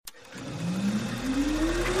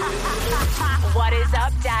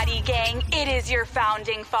up, Daddy Gang? It is your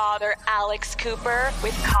founding father, Alex Cooper,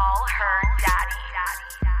 with Call Her Daddy.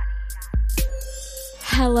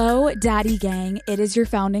 Hello, Daddy Gang. It is your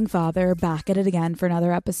founding father back at it again for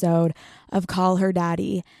another episode of Call Her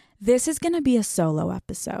Daddy. This is going to be a solo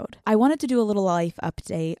episode. I wanted to do a little life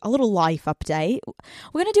update. We're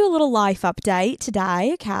going to do a little life update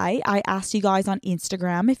today, okay? I asked you guys on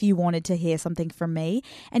Instagram if you wanted to hear something from me,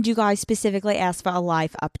 and you guys specifically asked for a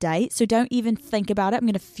life update, so don't even think about it. I'm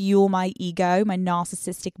going to fuel my ego, my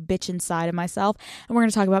narcissistic bitch inside of myself, and we're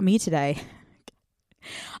going to talk about me today.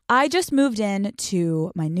 I just moved in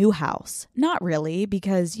to my new house. Not really,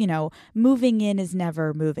 because, moving in is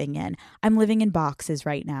never moving in. I'm living in boxes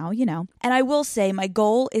right now, And I will say my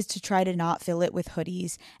goal is to try to not fill it with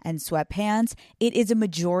hoodies and sweatpants. It is a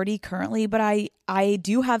majority currently, but I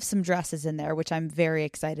do have some dresses in there, which I'm very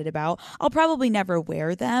excited about. I'll probably never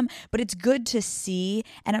wear them, but it's good to see.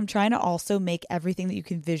 And I'm trying to also make everything that you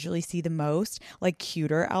can visually see the most, like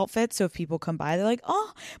cuter outfits. So if people come by, they're like,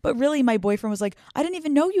 oh, but really my boyfriend was like, I didn't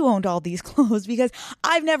even know you owned all these clothes because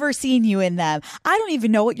I've never seen you in them. I don't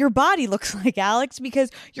even know what your body looks like, Alex, because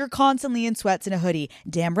you're constantly in sweats and a hoodie.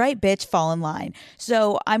 Damn right, bitch, fall in line.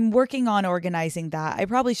 So I'm working on organizing that. I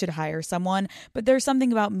probably should hire someone, but there's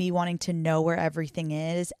something about me wanting to know where everything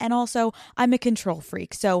is. And also, I'm a control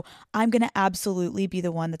freak. So I'm going to absolutely be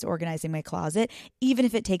the one that's organizing my closet, even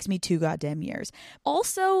if it takes me 2 goddamn years.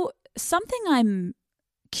 Also, something I'm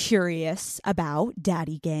curious about,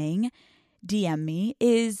 Daddy Gang, DM me,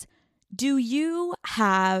 is do you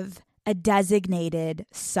have a designated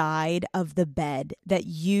side of the bed that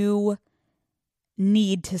you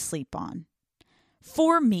need to sleep on?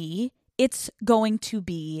 For me, it's going to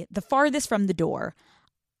be the farthest from the door.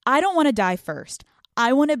 I don't want to die first.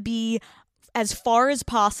 I want to be as far as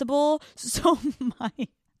possible. So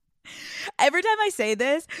every time I say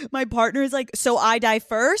this, my partner is like, so I die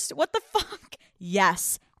first? What the fuck?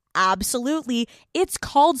 Yes. Absolutely. It's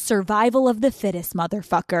called survival of the fittest,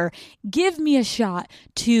 motherfucker. Give me a shot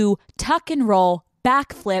to tuck and roll,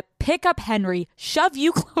 backflip, pick up Henry, shove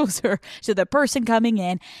you closer to the person coming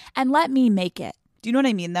in, and let me make it. Do you know what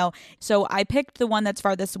I mean, though? So I picked the one that's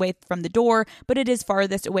farthest away from the door, but it is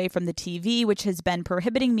farthest away from the TV, which has been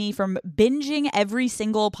prohibiting me from binging every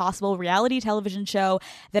single possible reality television show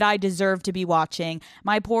that I deserve to be watching.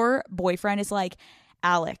 My poor boyfriend is like,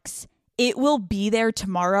 Alex, it will be there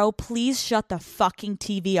tomorrow. Please shut the fucking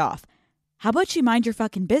TV off. How about you mind your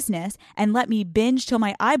fucking business and let me binge till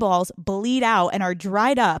my eyeballs bleed out and are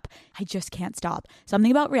dried up? I just can't stop.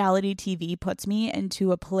 Something about reality TV puts me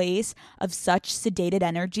into a place of such sedated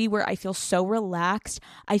energy where I feel so relaxed.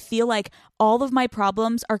 I feel like all of my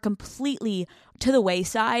problems are completely to the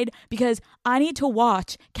wayside because I need to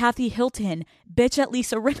watch Kathy Hilton bitch at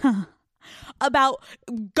Lisa Rinna about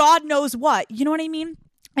God knows what. You know what I mean?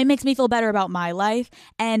 It makes me feel better about my life,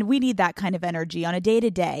 and we need that kind of energy on a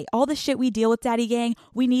day-to-day. All the shit we deal with, Daddy Gang,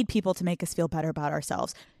 we need people to make us feel better about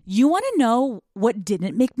ourselves. You want to know what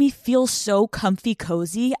didn't make me feel so comfy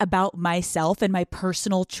cozy about myself and my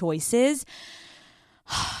personal choices?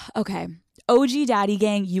 Okay, OG Daddy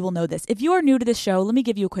Gang, you will know this. If you are new to this show, let me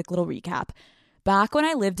give you a quick little recap. Back when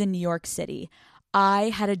I lived in New York City,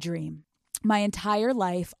 I had a dream. My entire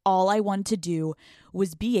life, all I wanted to do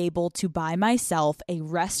was be able to buy myself a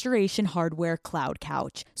Restoration Hardware cloud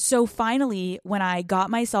couch. So finally, when I got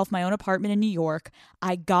myself my own apartment in New York,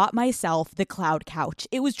 I got myself the cloud couch.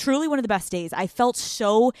 It was truly one of the best days. I felt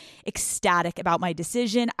so ecstatic about my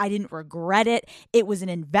decision. I didn't regret it. It was an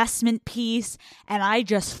investment piece, and I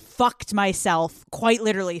just fucked myself, quite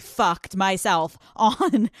literally fucked myself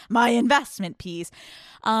on my investment piece.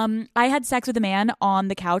 I had sex with a man on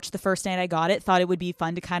the couch the first night I got it. Thought it would be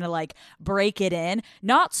fun to kind of like break it in.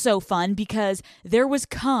 Not so fun because there was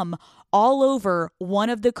cum all over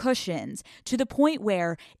one of the cushions to the point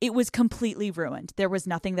where it was completely ruined. There was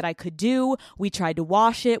nothing that I could do. We tried to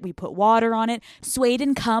wash it. We put water on it. Suede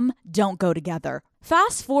and cum don't go together.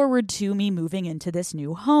 Fast forward to me moving into this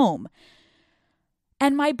new home.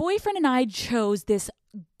 And my boyfriend and I chose this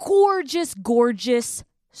gorgeous, gorgeous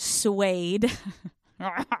suede,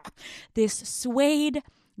 this suede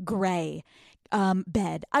gray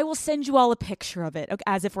bed. I will send you all a picture of it, okay,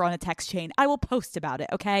 as if we're on a text chain. I will post about it,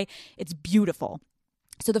 okay? It's beautiful.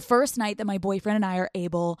 So the first night that my boyfriend and I are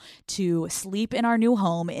able to sleep in our new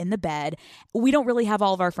home in the bed, we don't really have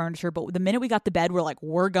all of our furniture, but the minute we got the bed, we're like,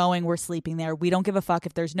 we're sleeping there. We don't give a fuck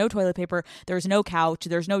if there's no toilet paper, there's no couch,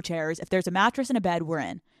 there's no chairs. If there's a mattress and a bed, we're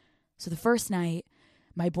in. So the first night,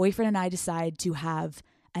 my boyfriend and I decide to have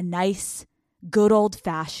a nice, good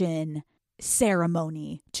old-fashioned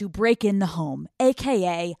ceremony to break in the home,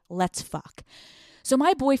 aka let's fuck. So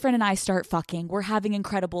my boyfriend and I start fucking. We're having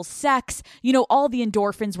incredible sex. You know, all the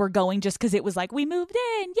endorphins were going just because it was like, we moved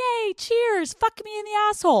in. Yay, cheers. Fuck me in the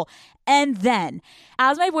asshole. And then,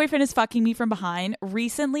 as my boyfriend is fucking me from behind,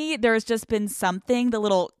 recently there's just been something, the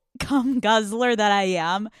little cum guzzler that I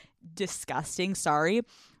am. Disgusting, sorry.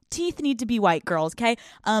 Teeth need to be white, girls, okay?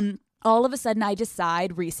 All of a sudden, I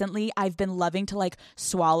decide recently I've been loving to like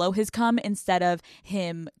swallow his cum instead of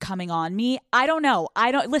him coming on me. I don't know.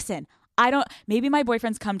 Maybe my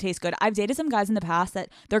boyfriend's cum tastes good. I've dated some guys in the past that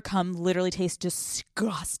their cum literally tastes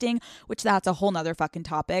disgusting, which that's a whole nother fucking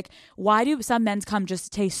topic. Why do some men's cum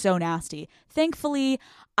just taste so nasty? Thankfully,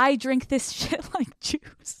 I drink this shit like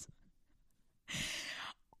juice.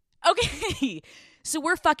 Okay. So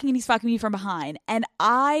we're fucking and he's fucking me from behind. And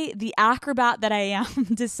I, the acrobat that I am,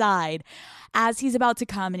 decide as he's about to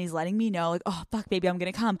come and he's letting me know, like, oh, fuck, baby, I'm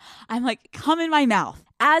going to come. I'm like, come in my mouth.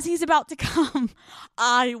 As he's about to come,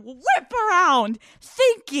 I whip around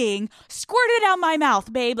thinking, squirt it down my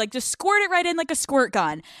mouth, babe. Like, just squirt it right in like a squirt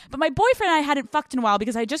gun. But my boyfriend and I hadn't fucked in a while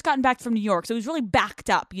because I had just gotten back from New York. So he was really backed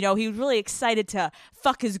up. You know, he was really excited to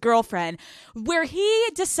fuck his girlfriend. Where he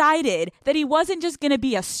decided that he wasn't just going to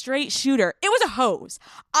be a straight shooter. It was a hose.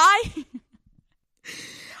 I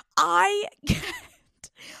get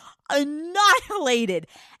annihilated.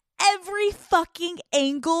 Every fucking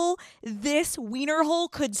angle this wiener hole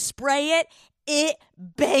could spray it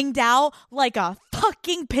banged out like a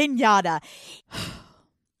fucking piñata.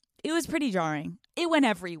 It was pretty jarring. It went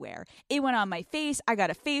everywhere. It went on my face. I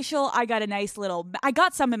got a facial. I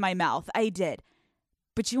got some in my mouth. I did.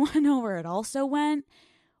 But you want to know where it also went?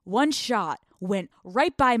 One shot went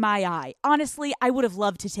right by my eye. Honestly, I would have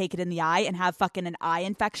loved to take it in the eye and have fucking an eye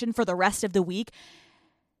infection for the rest of the week.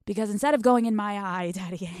 Because instead of going in my eye,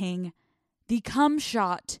 Daddy Gang, the cum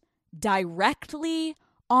shot directly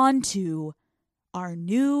onto our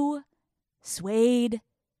new suede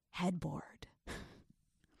headboard.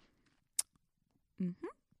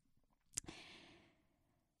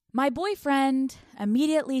 My boyfriend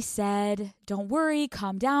immediately said, don't worry,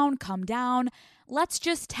 calm down. Let's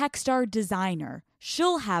just text our designer.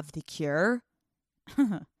 She'll have the cure.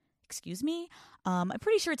 Excuse me? I'm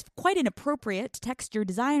pretty sure it's quite inappropriate to text your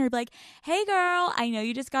designer, be like, hey girl, I know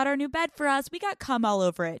you just got our new bed for us. We got cum all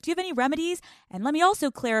over it. Do you have any remedies? And let me also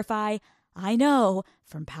clarify, I know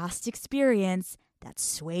from past experience that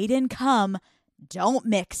suede and cum don't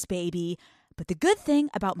mix, baby. But the good thing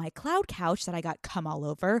about my cloud couch that I got cum all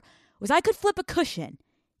over was I could flip a cushion.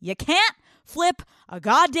 You can't flip a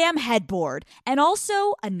goddamn headboard. And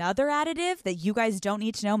also another additive that you guys don't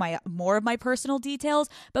need to know more of my personal details,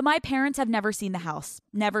 but my parents have never seen the house,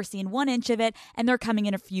 never seen 1 inch of it, and they're coming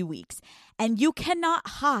in a few weeks. And you cannot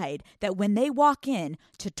hide that when they walk in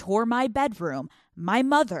to tour my bedroom, my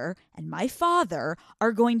mother and my father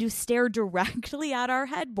are going to stare directly at our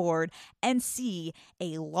headboard and see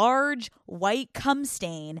a large white cum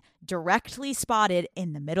stain directly spotted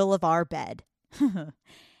in the middle of our bed.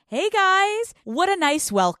 Hey guys, what a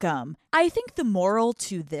nice welcome. I think the moral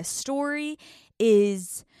to this story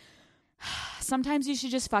is sometimes you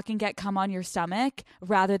should just fucking get cum on your stomach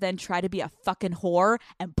rather than try to be a fucking whore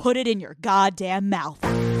and put it in your goddamn mouth.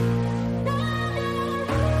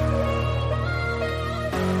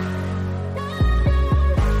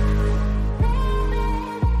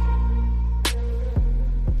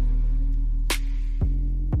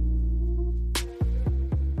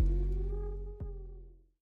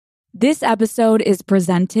 This episode is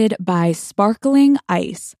presented by Sparkling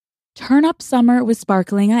Ice. Turn up summer with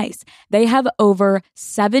Sparkling Ice. They have over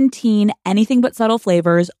 17 anything but subtle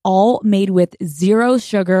flavors, all made with 0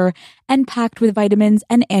 sugar and packed with vitamins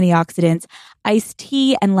and antioxidants. Iced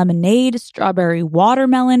tea and lemonade, strawberry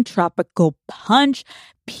watermelon, tropical punch,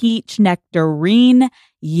 peach nectarine.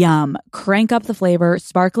 Yum. Crank up the flavor.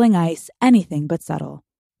 Sparkling Ice, anything but subtle.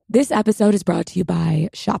 This episode is brought to you by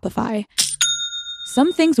Shopify.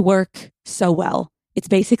 Some things work so well. It's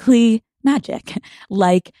basically magic.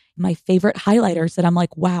 Like my favorite highlighters that I'm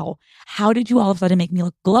like, wow, how did you all of a sudden make me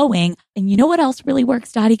look glowing? And you know what else really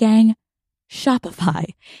works, Daddy Gang? Shopify.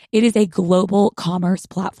 It is a global commerce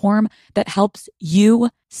platform that helps you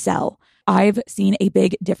sell. I've seen a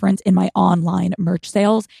big difference in my online merch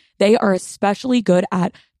sales. They are especially good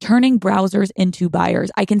at turning browsers into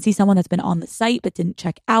buyers. I can see someone that's been on the site but didn't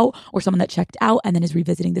check out, or someone that checked out and then is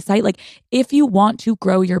revisiting the site. Like, if you want to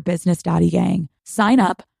grow your business, Daddy Gang, sign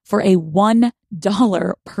up for a $1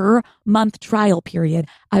 per month trial period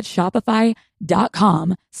at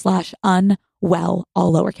shopify.com/unwell,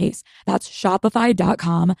 all lowercase. That's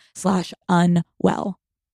shopify.com/unwell.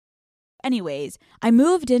 Anyways, I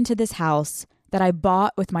moved into this house that I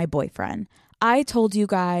bought with my boyfriend. I told you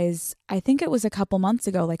guys, I think it was a couple months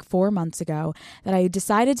ago, like 4 months ago, that I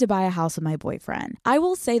decided to buy a house with my boyfriend. I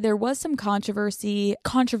will say there was some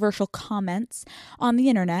controversial comments on the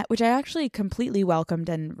internet, which I actually completely welcomed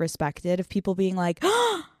and respected, of people being like,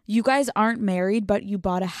 oh, you guys aren't married, but you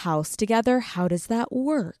bought a house together. How does that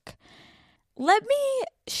work? Let me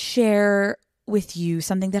share with you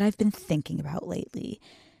something that I've been thinking about lately.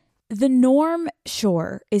 The norm,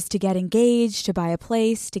 sure, is to get engaged, to buy a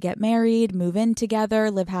place, to get married, move in together,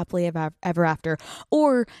 live happily ever after.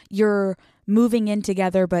 Or you're moving in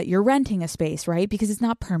together, but you're renting a space, right? Because it's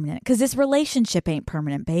not permanent. Because this relationship ain't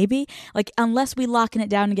permanent, baby. Like, unless we locking it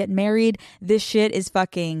down and get married, this shit is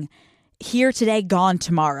fucking here today, gone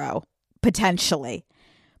tomorrow, potentially.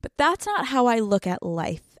 But that's not how I look at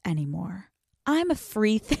life anymore. I'm a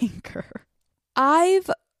free thinker. I've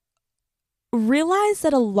realized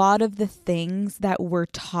that a lot of the things that we're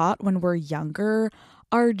taught when we're younger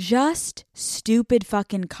are just stupid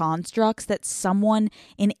fucking constructs that someone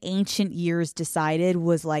in ancient years decided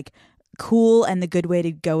was like cool and the good way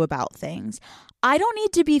to go about things. I don't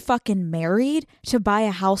need to be fucking married to buy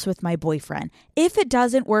a house with my boyfriend. If it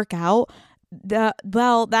doesn't work out, that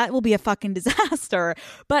will be a fucking disaster.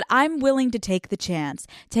 But I'm willing to take the chance.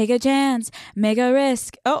 Take a chance, make a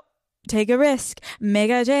risk. Take a risk, make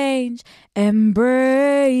a change, and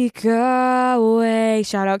break away.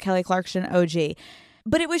 Shout out Kelly Clarkson, OG.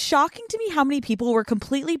 But it was shocking to me how many people were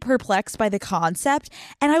completely perplexed by the concept.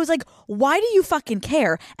 And I was like, why do you fucking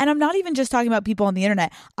care? And I'm not even just talking about people on the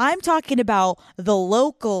internet. I'm talking about the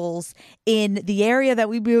locals in the area that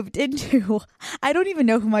we moved into. I don't even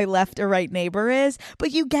know who my left or right neighbor is, but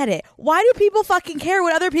you get it. Why do people fucking care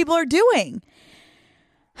what other people are doing?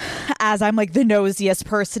 As I'm like the nosiest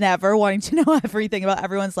person ever, wanting to know everything about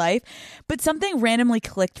everyone's life. But something randomly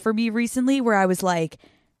clicked for me recently where I was like,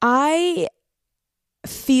 I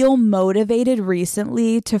feel motivated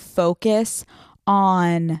recently to focus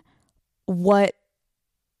on what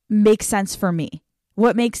makes sense for me,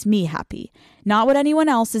 what makes me happy. Not what anyone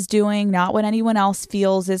else is doing, not what anyone else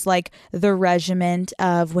feels is like the regiment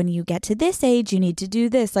of when you get to this age, you need to do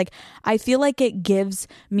this. Like, I feel like it gives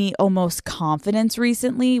me almost confidence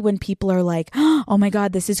recently when people are like, oh my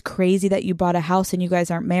God, this is crazy that you bought a house and you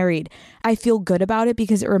guys aren't married. I feel good about it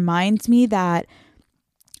because it reminds me that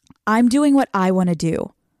I'm doing what I want to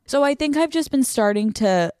do. So I think I've just been starting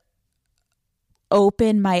to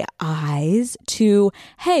open my eyes to,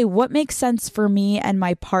 hey, what makes sense for me and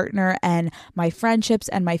my partner and my friendships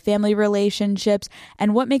and my family relationships,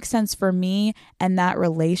 and what makes sense for me and that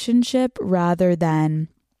relationship rather than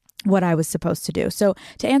what I was supposed to do. So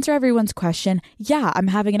to answer everyone's question, yeah, I'm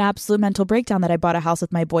having an absolute mental breakdown that I bought a house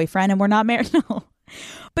with my boyfriend and we're not married. No.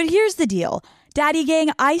 But here's the deal. Daddy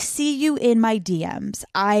gang, I see you in my DMs.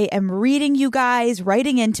 I am reading you guys,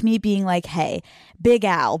 writing into me, being like, hey, Big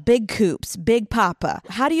Al, Big Coops, Big Papa,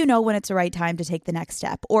 how do you know when it's the right time to take the next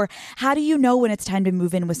step? Or how do you know when it's time to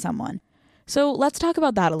move in with someone? So let's talk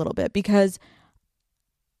about that a little bit, because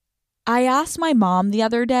I asked my mom the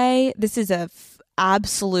other day, this is a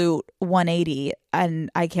absolute 180, and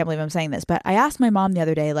I can't believe I'm saying this, but I asked my mom the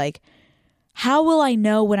other day, like, how will I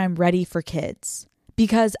know when I'm ready for kids?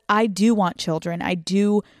 Because I do want children. I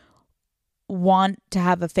do want to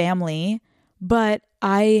have a family, but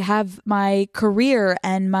I have my career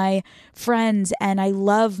and my friends, and I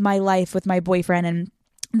love my life with my boyfriend, and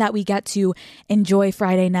that we get to enjoy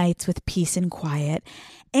Friday nights with peace and quiet.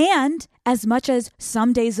 And as much as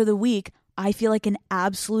some days of the week I feel like an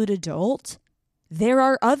absolute adult, there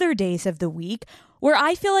are other days of the week where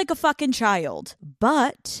I feel like a fucking child.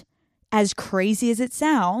 But as crazy as it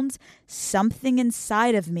sounds, something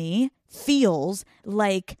inside of me feels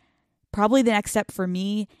like probably the next step for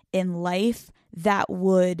me in life that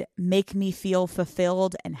would make me feel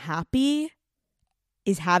fulfilled and happy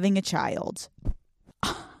is having a child.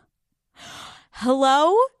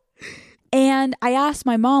 Hello? And I asked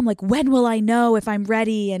my mom, like, when will I know if I'm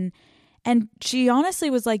ready? And she honestly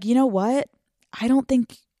was like, you know what? I don't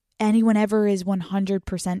think anyone ever is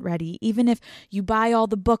 100% ready. Even if you buy all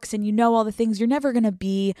the books and you know all the things, you're never going to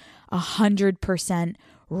be 100%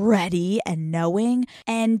 ready and knowing.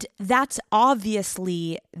 And that's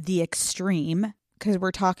obviously the extreme, because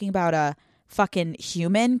we're talking about a fucking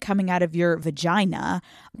human coming out of your vagina.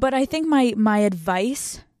 But I think my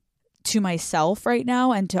advice to myself right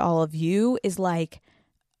now and to all of you is like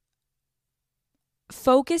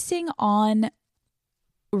focusing on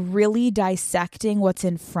really dissecting what's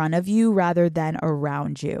in front of you rather than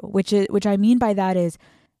around you, which I mean by that is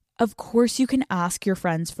Of course, you can ask your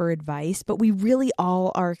friends for advice, but we really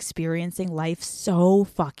all are experiencing life so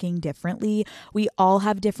fucking differently. We all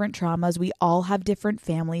have different traumas. We all have different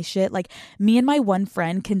family shit. Like, me and my one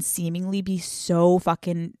friend can seemingly be so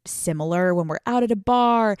fucking similar when we're out at a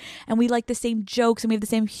bar and we like the same jokes and we have the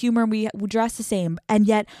same humor and we dress the same. And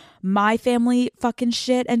yet my family fucking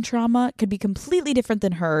shit and trauma could be completely different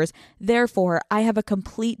than hers. Therefore, I have a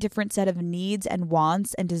complete different set of needs and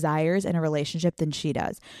wants and desires in a relationship than she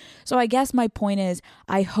does. So I guess my point is,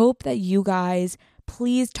 I hope that you guys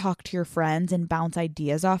please talk to your friends and bounce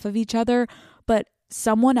ideas off of each other, but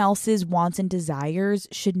someone else's wants and desires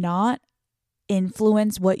should not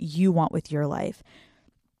influence what you want with your life.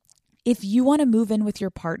 If you want to move in with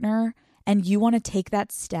your partner and you want to take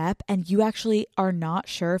that step and you actually are not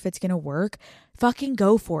sure if it's going to work, fucking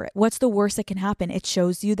go for it. What's the worst that can happen? It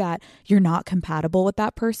shows you that you're not compatible with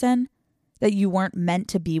that person, that you weren't meant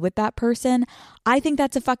to be with that person. I think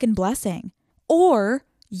that's a fucking blessing. Or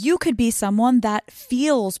you could be someone that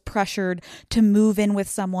feels pressured to move in with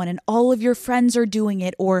someone and all of your friends are doing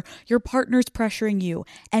it, or your partner's pressuring you.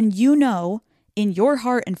 And you know in your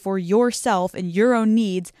heart and for yourself and your own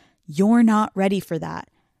needs, you're not ready for that.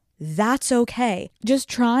 That's okay. Just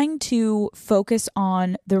trying to focus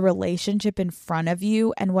on the relationship in front of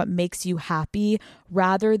you and what makes you happy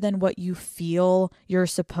rather than what you feel you're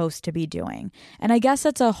supposed to be doing. And I guess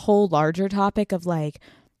that's a whole larger topic of like,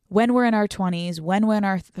 when we're in our 20s, when we're in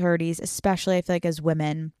our 30s, especially I feel like as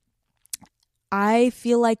women, I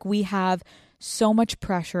feel like we have so much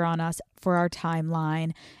pressure on us for our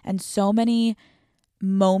timeline and so many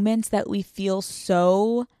moments that we feel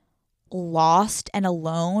so lost and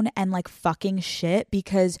alone and like fucking shit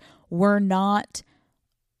because we're not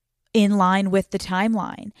in line with the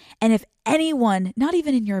timeline. And if anyone, not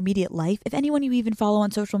even in your immediate life, if anyone you even follow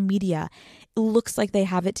on social media looks like they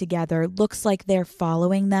have it together, looks like they're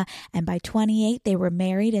following and by 28 they were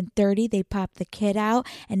married and 30 they popped the kid out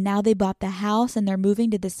and now they bought the house and they're moving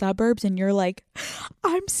to the suburbs, and you're like,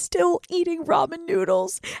 I'm still eating ramen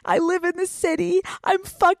noodles. I live in the city. I'm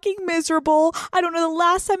fucking miserable. I don't know the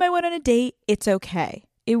last time I went on a date. It's okay.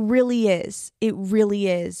 It really is. It really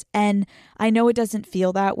is. And I know it doesn't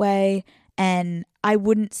feel that way. And I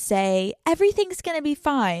wouldn't say everything's going to be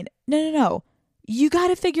fine. No. You got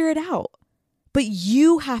to figure it out. But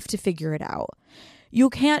you have to figure it out. You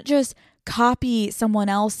can't just copy someone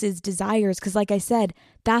else's desires because, like I said,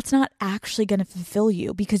 that's not actually going to fulfill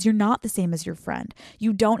you because you're not the same as your friend.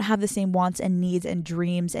 You don't have the same wants and needs and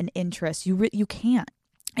dreams and interests. You can't.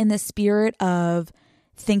 In the spirit of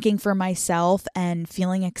thinking for myself and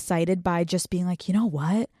feeling excited by just being like, you know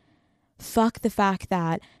what? Fuck the fact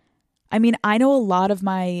that, I mean, I know a lot of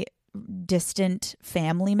my distant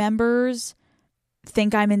family members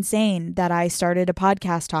think I'm insane that I started a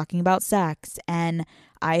podcast talking about sex, and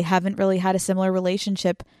I haven't really had a similar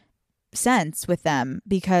relationship sense with them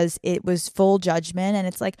because it was full judgment. And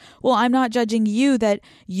it's like, well, I'm not judging you that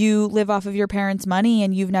you live off of your parents' money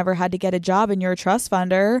and you've never had to get a job and you're a trust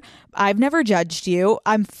funder. I've never judged you.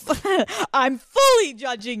 I'm fully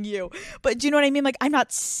judging you. But do you know what I mean? Like, I'm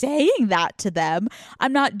not saying that to them.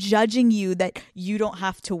 I'm not judging you that you don't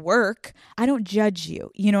have to work. I don't judge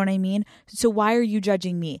you. You know what I mean? So why are you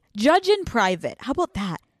judging me? Judge in private. How about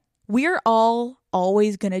that? We're all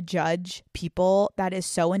always going to judge people. That is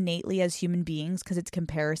so innately as human beings because it's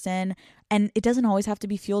comparison. And it doesn't always have to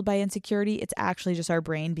be fueled by insecurity. It's actually just our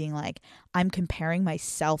brain being like, I'm comparing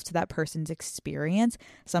myself to that person's experience.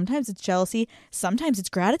 Sometimes it's jealousy. Sometimes it's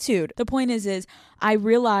gratitude. The point is I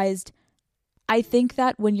realized, I think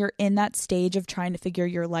that when you're in that stage of trying to figure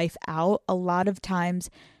your life out, a lot of times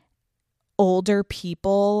older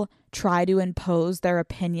people try to impose their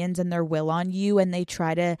opinions and their will on you, and they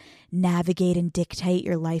try to navigate and dictate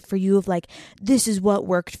your life for you of like, this is what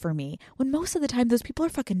worked for me. When most of the time those people are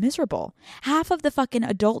fucking miserable. Half of the fucking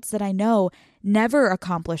adults that I know never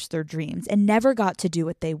accomplished their dreams and never got to do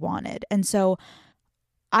what they wanted. And so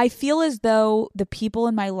I feel as though the people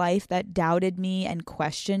in my life that doubted me and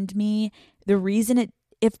questioned me, the reason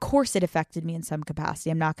of course it affected me in some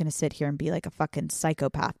capacity. I'm not going to sit here and be like a fucking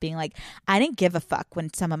psychopath being like, I didn't give a fuck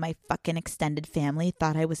when some of my fucking extended family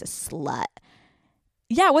thought I was a slut.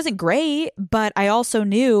 Yeah, it wasn't great, but I also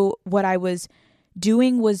knew what I was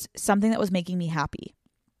doing was something that was making me happy.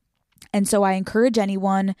 And so I encourage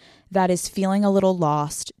anyone that is feeling a little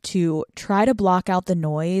lost to try to block out the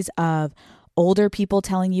noise of older people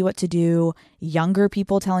telling you what to do, younger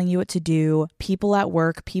people telling you what to do, people at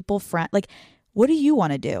work, like, what do you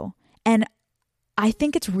want to do? And I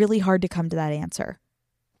think it's really hard to come to that answer.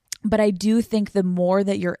 But I do think the more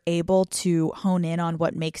that you're able to hone in on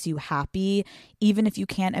what makes you happy, even if you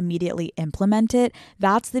can't immediately implement it,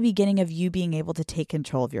 that's the beginning of you being able to take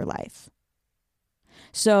control of your life.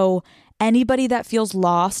 So anybody that feels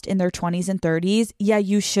lost in their 20s and 30s, yeah,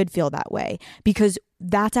 you should feel that way, because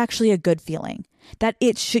that's actually a good feeling. No,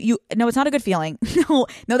 it's not a good feeling. No,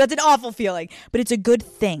 that's an awful feeling, but it's a good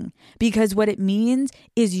thing, because what it means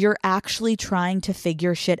is you're actually trying to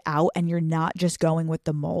figure shit out and you're not just going with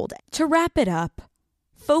the mold. To wrap it up,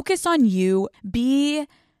 focus on you, be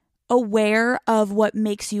aware of what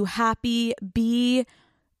makes you happy, be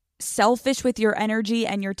selfish with your energy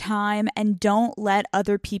and your time, and don't let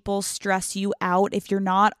other people stress you out. If you're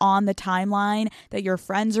not on the timeline that your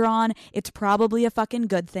friends are on, it's probably a fucking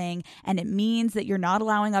good thing, and it means that you're not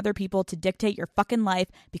allowing other people to dictate your fucking life,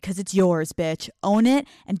 because it's yours, bitch. Own it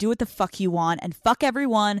and do what the fuck you want, and fuck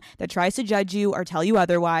everyone that tries to judge you or tell you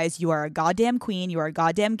otherwise. You are a goddamn queen. You are a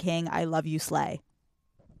goddamn king. I love you, slay.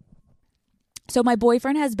 So my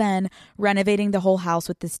boyfriend has been renovating the whole house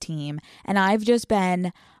with this team, and I've just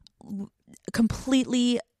been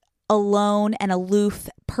completely alone and aloof,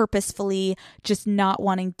 purposefully just not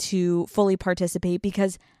wanting to fully participate,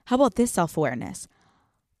 because how about this self-awareness?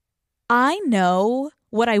 I know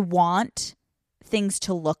what I want things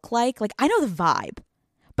to look like. Like, I know the vibe,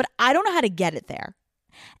 but I don't know how to get it there.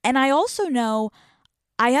 And I also know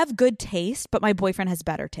I have good taste, but my boyfriend has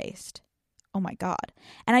better taste. Oh my God.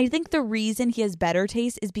 And I think the reason he has better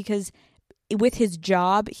taste is because with his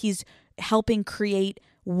job, he's helping create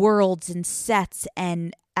worlds and sets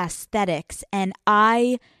and aesthetics, and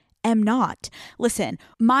I am not. Listen,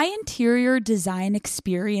 my interior design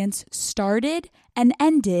experience started and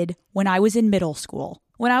ended when I was in middle school.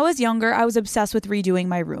 When I was younger, I was obsessed with redoing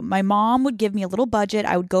my room. My mom would give me a little budget.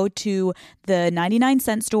 I would go to the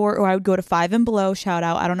 99-cent store, or I would go to Five and Below, shout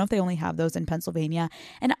out. I don't know if they only have those in Pennsylvania.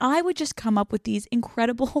 And I would just come up with these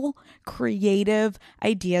incredible creative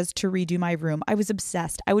ideas to redo my room. I was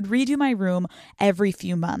obsessed. I would redo my room every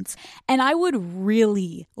few months, and I would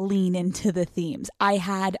really lean into the themes. I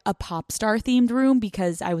had a pop star themed room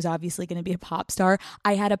because I was obviously going to be a pop star.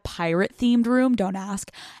 I had a pirate themed room, don't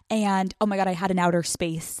ask. And oh my God, I had an outer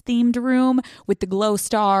space themed room with the glow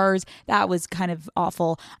stars. That was kind of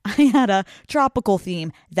awful. I had a tropical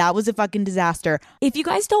theme. That was a fucking disaster. If you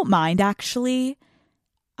guys don't mind, actually,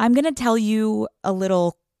 I'm going to tell you a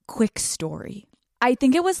little quick story. I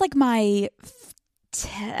think it was like my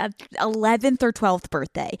 11th or 12th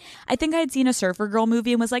birthday. I think I had seen a Surfer Girl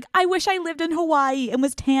movie and was like, I wish I lived in Hawaii and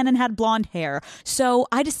was tan and had blonde hair. So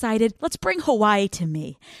I decided, let's bring Hawaii to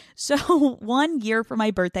me. So one year for my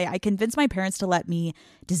birthday, I convinced my parents to let me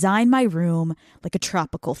design my room like a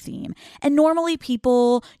tropical theme. And normally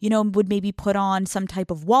people, would maybe put on some type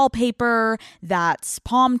of wallpaper that's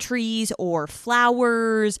palm trees or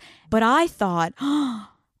flowers. But I thought,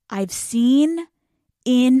 I've seen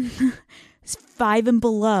in Five and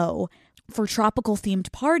Below, for tropical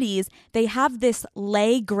themed parties, they have this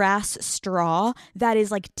lei grass straw that is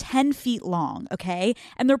like 10 feet long, okay?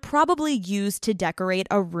 And they're probably used to decorate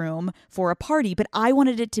a room for a party, but I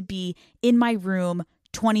wanted it to be in my room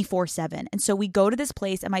 24/7. And so we go to this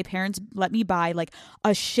place, and my parents let me buy like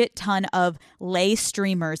a shit ton of lei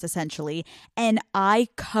streamers, essentially, and I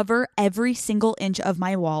cover every single inch of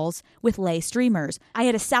my walls with lei streamers. I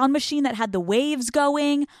had a sound machine that had the waves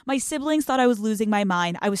going. My siblings thought I was losing my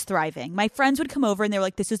mind. I was thriving. My friends would come over and they were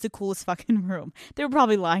like, this is the coolest fucking room. They were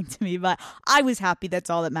probably lying to me, but I was happy. That's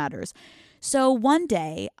all that matters. So one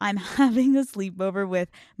day I'm having a sleepover with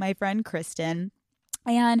my friend Kristen,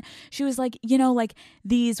 and she was like, like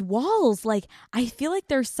these walls, like, I feel like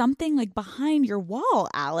there's something like behind your wall,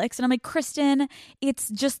 Alex. And I'm like, Kristen, it's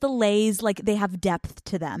just the leis, like they have depth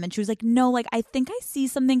to them. And she was like, no, like, I think I see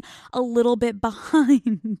something a little bit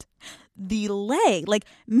behind the lei. Like,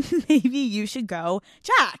 maybe you should go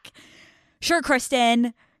check. Sure,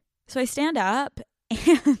 Kristen. So I stand up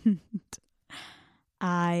and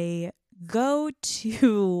I go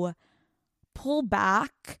to pull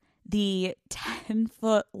back the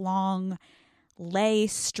 10-foot long lei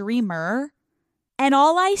streamer, and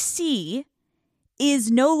all I see is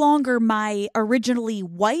no longer my originally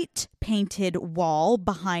white painted wall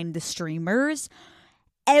behind the streamers.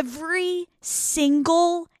 Every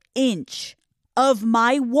single inch of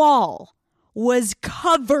my wall was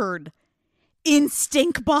covered in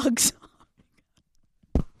stink bugs.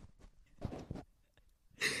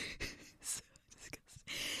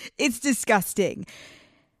 It's disgusting.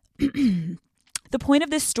 The point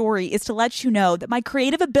of this story is to let you know that my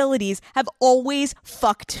creative abilities have always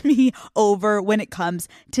fucked me over when it comes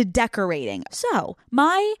to decorating. So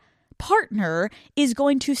my partner is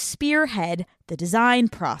going to spearhead the design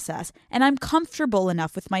process, and I'm comfortable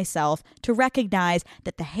enough with myself to recognize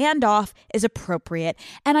that the handoff is appropriate.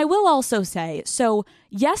 And I will also say, so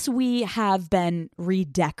yes, we have been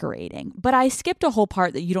redecorating, but I skipped a whole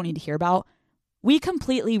part that you don't need to hear about. We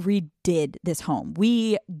completely redid this home.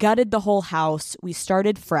 We gutted the whole house. We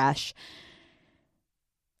started fresh.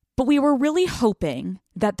 But we were really hoping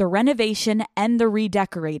that the renovation and the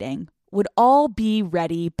redecorating would all be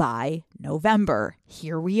ready by November.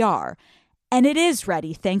 Here we are. And it is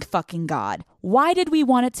ready, thank fucking God. Why did we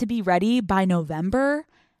want it to be ready by November?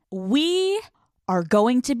 We are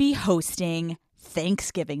going to be hosting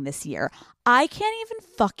Thanksgiving this year. I can't even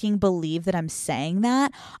fucking believe that I'm saying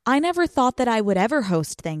that. I never thought that I would ever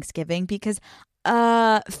host Thanksgiving because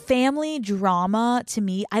family drama, to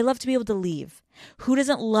me, I love to be able to leave. Who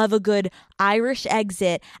doesn't love a good Irish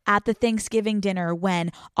exit at the Thanksgiving dinner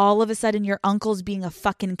when all of a sudden your uncle's being a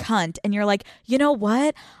fucking cunt and you're like, you know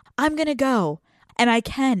what? I'm going to go. And I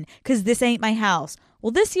can, because this ain't my house.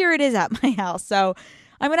 Well, this year it is at my house. So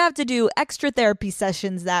I'm going to have to do extra therapy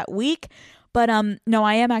sessions that week. But no,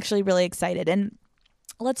 I am actually really excited. And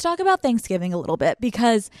let's talk about Thanksgiving a little bit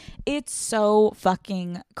because it's so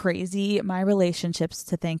fucking crazy. My relationships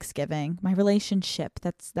to Thanksgiving, my relationship,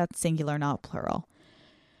 that's singular, not plural.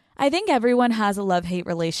 I think everyone has a love-hate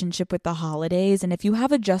relationship with the holidays. And if you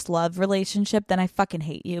have a just love relationship, then I fucking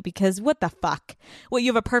hate you because what the fuck? What, you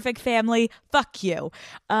have a perfect family? Fuck you.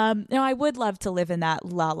 No, I would love to live in that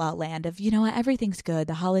la la land of, you know what, everything's good.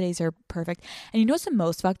 The holidays are perfect. And you know what's the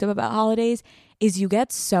most fucked up about holidays is you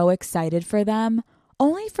get so excited for them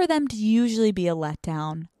only for them to usually be a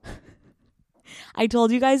letdown. I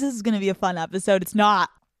told you guys this is going to be a fun episode. It's not.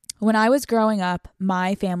 When I was growing up,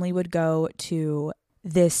 my family would go to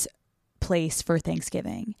this place for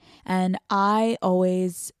Thanksgiving, and I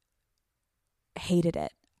always hated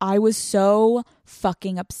it. I was so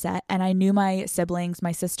fucking upset, and I knew my siblings,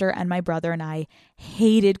 my sister and my brother and I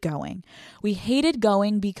hated going. We hated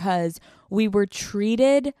going because we were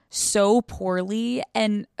treated so poorly,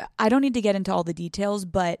 and I don't need to get into all the details,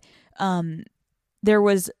 but there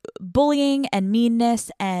was bullying and meanness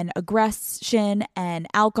and aggression and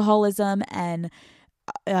alcoholism and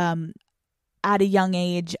at a young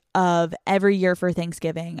age of every year for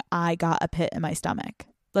Thanksgiving, I got a pit in my stomach.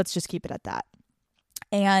 Let's just keep it at that.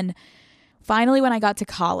 And finally, when I got to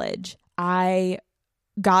college, I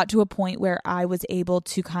got to a point where I was able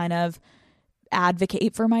to kind of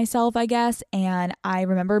advocate for myself, I guess. And I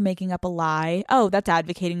remember making up a lie. Oh, that's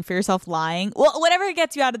advocating for yourself, lying. Well, whatever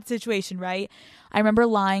gets you out of the situation, right? I remember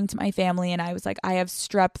lying to my family and I was like, I have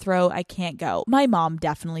strep throat. I can't go. My mom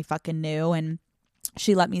definitely fucking knew and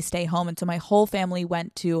she let me stay home. And so my whole family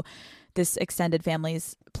went to this extended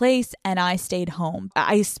family's place and I stayed home.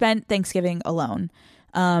 I spent Thanksgiving alone.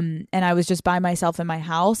 And I was just by myself in my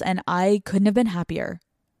house and I couldn't have been happier.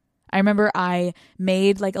 I remember I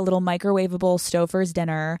made like a little microwavable Stouffer's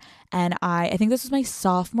dinner and I think this was my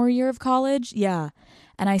sophomore year of college. Yeah.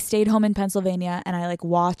 And I stayed home in Pennsylvania and I like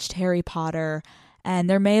watched Harry Potter and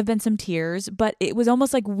there may have been some tears, but it was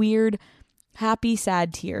almost like weird, happy,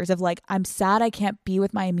 sad tears of like, I'm sad I can't be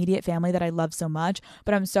with my immediate family that I love so much,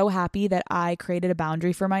 but I'm so happy that I created a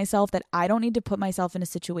boundary for myself that I don't need to put myself in a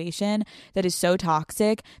situation that is so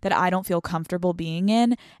toxic that I don't feel comfortable being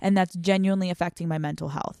in, and that's genuinely affecting my mental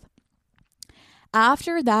health.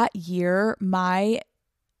 After that year, my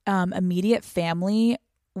immediate family,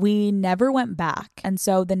 we never went back. And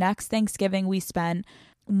so the next Thanksgiving we spent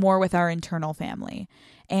more with our internal family.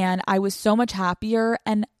 And I was so much happier.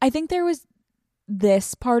 And I think there was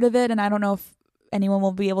this part of it, and I don't know if anyone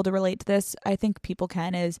will be able to relate to this. I think people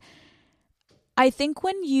can, is I think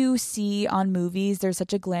when you see on movies, there's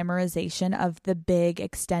such a glamorization of the big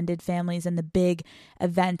extended families and the big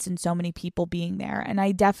events and so many people being there. And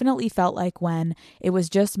I definitely felt like when it was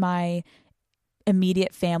just my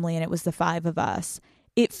immediate family and it was the five of us,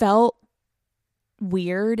 it felt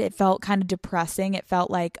weird. It felt kind of depressing. It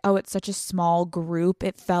felt like, oh, it's such a small group.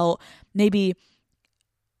 It felt maybe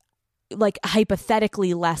like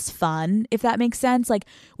hypothetically less fun, if that makes sense. Like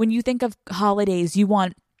when you think of holidays, you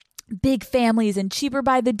want big families and cheaper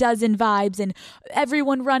by the dozen vibes and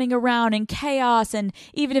everyone running around and chaos. And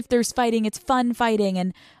even if there's fighting, it's fun fighting.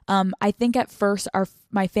 And I think at first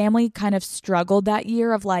my family kind of struggled that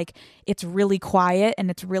year of like, it's really quiet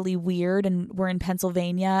and it's really weird. And we're in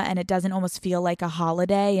Pennsylvania and it doesn't almost feel like a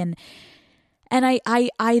holiday. And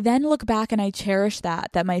I then look back and I cherish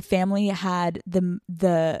that my family had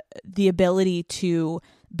the ability to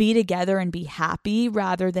be together and be happy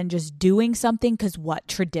rather than just doing something because what?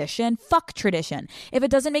 Tradition? Fuck tradition. If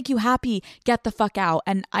it doesn't make you happy, get the fuck out.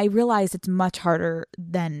 And I realize it's much harder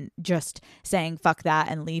than just saying fuck that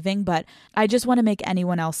and leaving, but I just want to make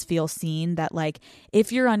anyone else feel seen that like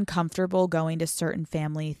if you're uncomfortable going to certain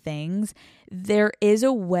family things, there is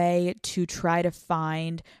a way to try to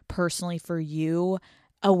find personally for you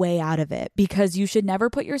a way out of it, because you should never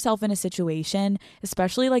put yourself in a situation,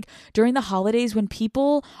 especially like during the holidays when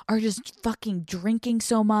people are just fucking drinking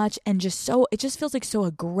so much and it just feels like so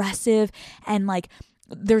aggressive and like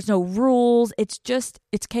there's no rules. It's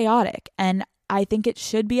chaotic. And I think it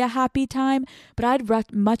should be a happy time, but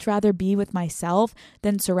I'd much rather be with myself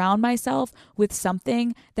than surround myself with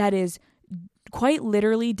something that is quite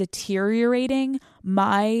literally deteriorating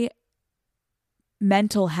my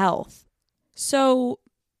mental health. So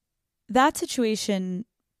that situation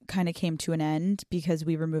kind of came to an end because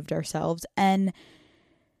we removed ourselves. And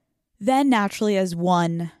then naturally, as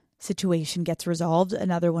one situation gets resolved,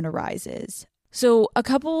 another one arises. So a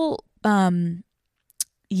couple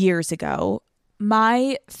years ago,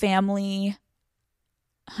 my family,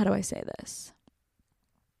 how do I say this?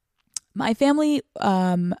 My family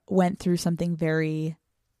went through something very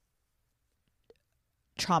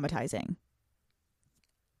traumatizing.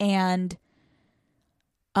 And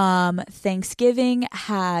Thanksgiving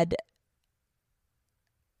had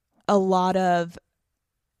a lot of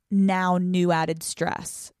now new added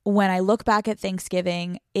stress. When I look back at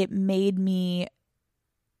Thanksgiving, it made me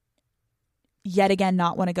yet again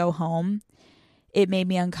not want to go home. It made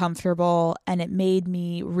me uncomfortable and it made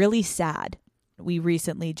me really sad. We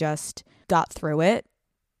recently just got through it,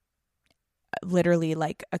 literally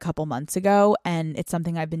like a couple months ago, and it's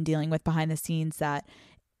something I've been dealing with behind the scenes that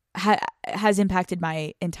has impacted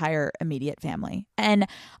my entire immediate family. And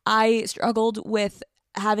I struggled with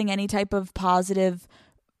having any type of positive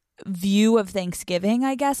view of Thanksgiving,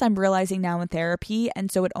 I guess I'm realizing now in therapy.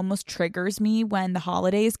 And so it almost triggers me when the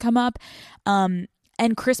holidays come up.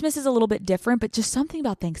 And Christmas is a little bit different, but just something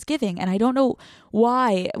about Thanksgiving. And I don't know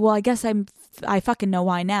why. Well, I guess I fucking know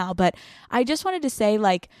why now. But I just wanted to say,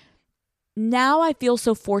 like, now I feel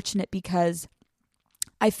so fortunate because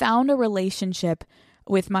I found a relationship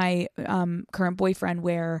with my current boyfriend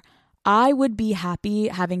where I would be happy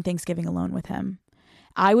having Thanksgiving alone with him.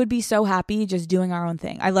 I would be so happy just doing our own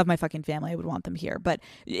thing. I love my fucking family. I would want them here. But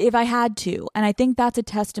if I had to, and I think that's a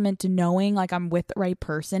testament to knowing like I'm with the right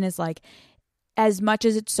person, is like, as much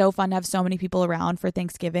as it's so fun to have so many people around for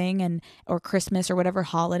Thanksgiving or Christmas or whatever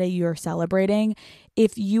holiday you're celebrating,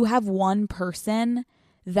 if you have one person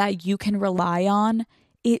that you can rely on,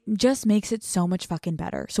 it just makes it so much fucking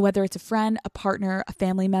better. So whether it's a friend, a partner, a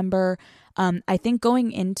family member, I think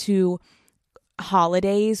going into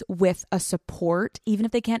holidays with a support, even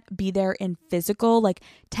if they can't be there in physical, like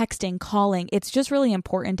texting, calling, it's just really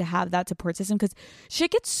important to have that support system because shit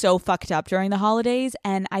gets so fucked up during the holidays.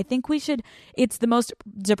 And I think it's the most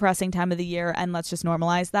depressing time of the year, and let's just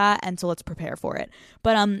normalize that. And so let's prepare for it.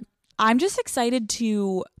 But I'm just excited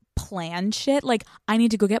to plan shit. Like I need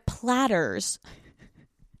to go get platters.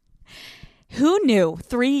 Who knew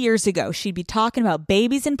 3 years ago she'd be talking about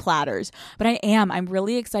babies and platters? But I'm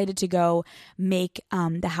really excited to go make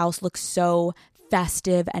the house look so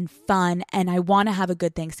festive and fun. And I want to have a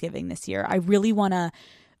good Thanksgiving this year. I really want to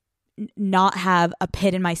not have a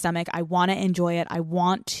pit in my stomach. I want to enjoy it. I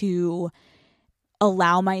want to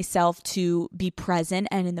allow myself to be present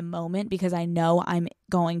and in the moment because I know I'm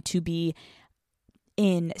going to be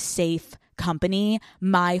in safe company.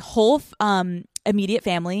 My whole immediate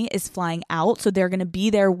family is flying out, so they're going to be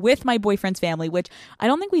there with my boyfriend's family, which I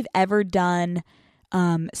don't think we've ever done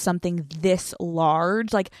something this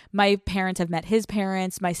large. Like my parents have met his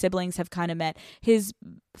parents, my siblings have kind of met his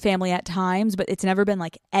family at times, but it's never been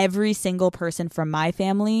like every single person from my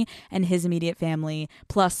family and his immediate family,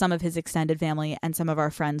 plus some of his extended family and some of our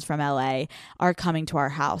friends from LA are coming to our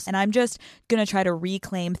house. And I'm just going to try to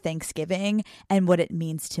reclaim Thanksgiving and what it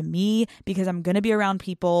means to me because I'm going to be around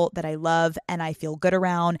people that I love and I feel good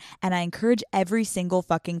around. And I encourage every single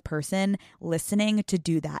fucking person listening to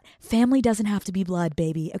do that. Family doesn't have to be blood,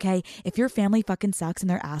 baby. Okay. If your family fucking sucks and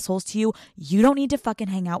they're assholes to you, you don't need to fucking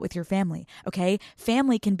hang out with your family. Okay.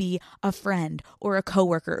 Family can be a friend or a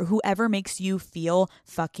coworker, whoever makes you feel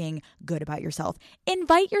fucking good about yourself.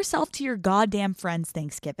 Invite yourself to your goddamn friends'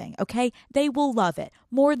 Thanksgiving, okay? They will love it.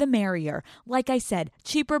 More the merrier. Like I said,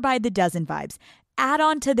 cheaper by the dozen vibes. Add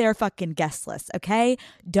on to their fucking guest list, okay?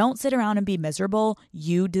 Don't sit around and be miserable.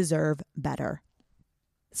 You deserve better.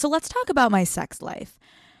 So let's talk about my sex life.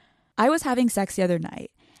 I was having sex the other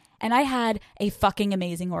night and I had a fucking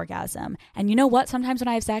amazing orgasm. And you know what? Sometimes when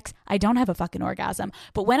I have sex, I don't have a fucking orgasm.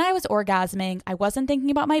 But when I was orgasming, I wasn't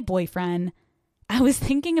thinking about my boyfriend. I was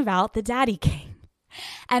thinking about the Daddy King.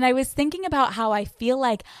 And I was thinking about how I feel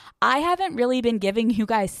like I haven't really been giving you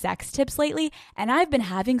guys sex tips lately, and I've been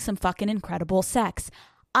having some fucking incredible sex.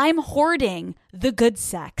 I'm hoarding the good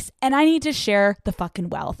sex, and I need to share the fucking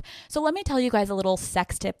wealth. So let me tell you guys a little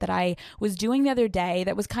sex tip that I was doing the other day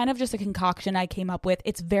that was kind of just a concoction I came up with.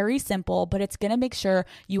 It's very simple, but it's going to make sure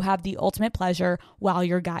you have the ultimate pleasure while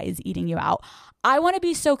your guy is eating you out. I want to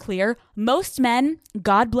be so clear. Most men,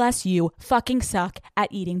 God bless you, fucking suck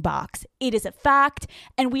at eating box. It is a fact,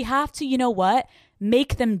 and we have to, you know what?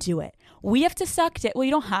 Make them do it. We have to suck dick. Well,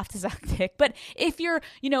 you don't have to suck dick, but if you're,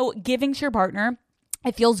 giving to your partner,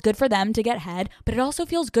 it feels good for them to get head, but it also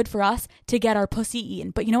feels good for us to get our pussy eaten.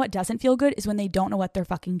 But you know what doesn't feel good is when they don't know what they're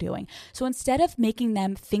fucking doing. So instead of making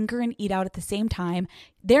them finger and eat out at the same time,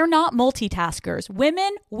 they're not multitaskers.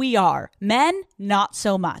 Women, we are. Men, not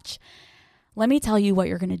so much. Let me tell you what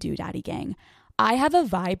you're going to do, Daddy Gang. I have a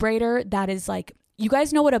vibrator that is like, you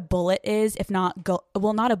guys know what a bullet is, if not,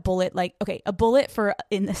 not a bullet, a bullet for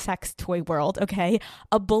in the sex toy world, okay?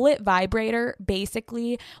 A bullet vibrator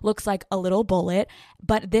basically looks like a little bullet,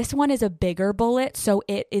 but this one is a bigger bullet, so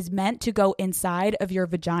it is meant to go inside of your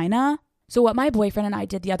vagina. So what my boyfriend and I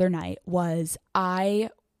did the other night was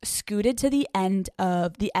I scooted to the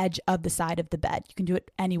edge of the side of the bed. You can do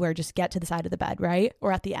it anywhere, just get to the side of the bed, right?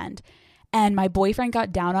 Or at the end. And my boyfriend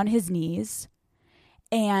got down on his knees,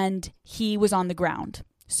 and he was on the ground.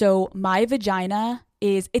 So my vagina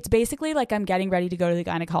it's basically like I'm getting ready to go to the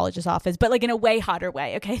gynecologist's office, but like in a way hotter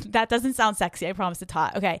way, okay? That doesn't sound sexy, I promise it's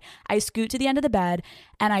hot. Okay, I scoot to the end of the bed,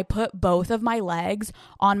 and I put both of my legs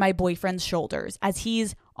on my boyfriend's shoulders as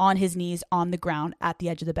he's on his knees on the ground at the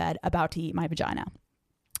edge of the bed about to eat my vagina.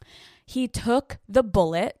 He took the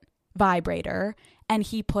bullet vibrator and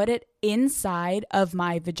he put it inside of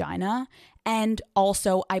my vagina. And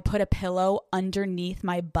also I put a pillow underneath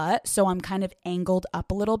my butt, so I'm kind of angled up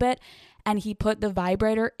a little bit. And he put the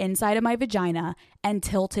vibrator inside of my vagina and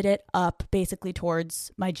tilted it up basically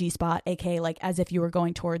towards my G-spot, aka like as if you were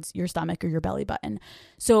going towards your stomach or your belly button.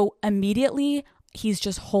 So immediately he's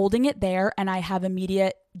just holding it there, and I have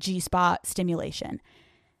immediate G-spot stimulation.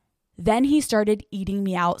 Then he started eating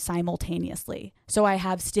me out simultaneously. So I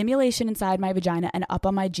have stimulation inside my vagina and up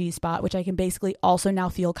on my G-spot, which I can basically also now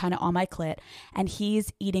feel kind of on my clit, and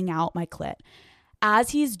he's eating out my clit.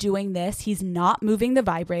 As he's doing this, he's not moving the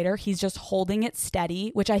vibrator. He's just holding it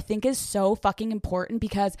steady, which I think is so fucking important,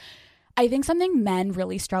 because I think something men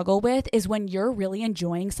really struggle with is when you're really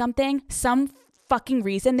enjoying something, some fucking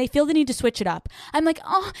reason they feel the need to switch it up. I'm like,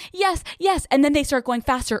 oh, yes. And then they start going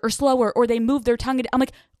faster or slower, or they move their tongue. I'm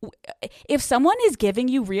like, if someone is giving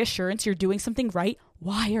you reassurance you're doing something right,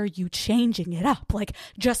 why are you changing it up? Like,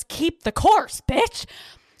 just keep the course, bitch.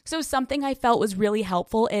 So something I felt was really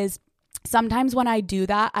helpful is sometimes when I do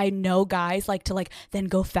that, I know guys like to then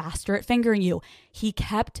go faster at fingering you. He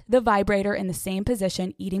kept the vibrator in the same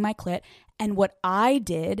position, eating my clit. And what I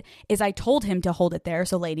did is I told him to hold it there.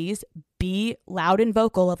 So ladies, be loud and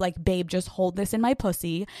vocal of like, babe, just hold this in my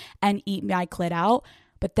pussy and eat my clit out.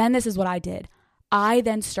 But then this is what I did. I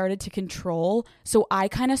then started to control. So I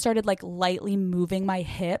kind of started like lightly moving my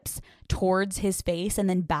hips towards his face and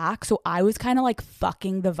then back. So I was kind of like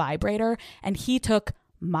fucking the vibrator, and he took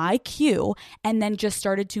my cue and then just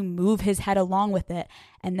started to move his head along with it.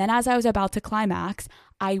 And then as I was about to climax,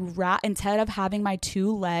 instead of having my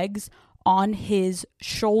two legs on his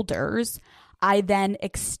shoulders, I then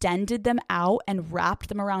extended them out and wrapped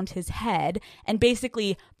them around his head and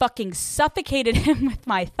basically fucking suffocated him with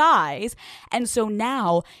my thighs. And so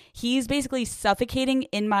now he's basically suffocating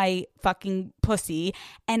in my fucking pussy,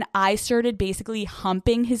 and I started basically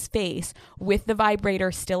humping his face with the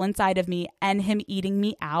vibrator still inside of me and him eating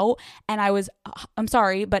me out. And I'm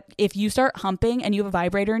sorry, but if you start humping and you have a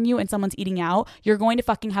vibrator in you and someone's eating out, you're going to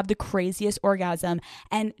fucking have the craziest orgasm.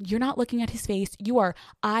 And you're not looking at his face. You are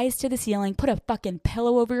eyes to the ceiling. Put a fucking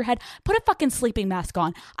pillow over your head. Put a fucking sleeping mask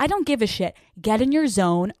on. I don't give a shit. Get in your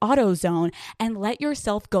zone, auto zone, and let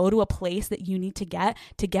yourself go to a place that you need to get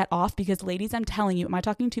off. Because ladies, I'm telling you, am I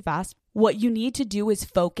talking too fast? What you need to do is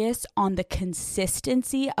focus on the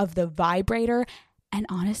consistency of the vibrator. And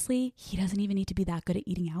honestly, he doesn't even need to be that good at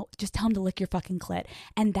eating out. Just tell him to lick your fucking clit.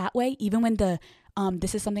 And that way, even when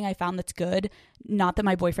this is something I found that's good. Not that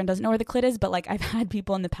my boyfriend doesn't know where the clit is, but like I've had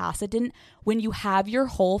people in the past that didn't. When you have your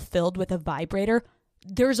hole filled with a vibrator,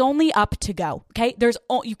 there's only up to go, okay?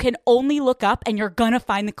 You can only look up and you're gonna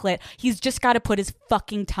find the clit. He's just got to put his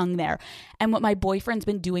fucking tongue there. And what my boyfriend's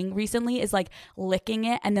been doing recently is like licking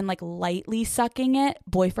it and then like lightly sucking it.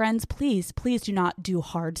 Boyfriends, please do not do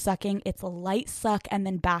hard sucking. It's a light suck and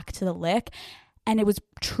then back to the lick. And it was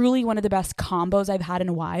truly one of the best combos I've had in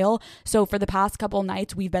a while. So for the past couple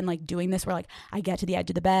nights, we've been like doing this where like I get to the edge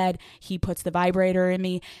of the bed, he puts the vibrator in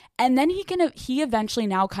me, and then he eventually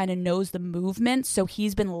now kind of knows the movement. So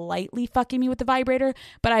he's been lightly fucking me with the vibrator,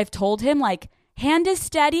 but I've told him like, hand is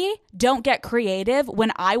steady, don't get creative.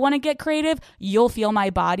 When I want to get creative, you'll feel my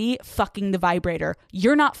body fucking the vibrator.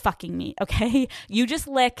 You're not fucking me, okay? You just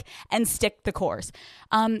lick and stick the course.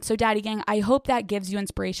 So Daddy Gang, I hope that gives you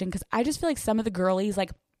inspiration, because I just feel like some of the girlies,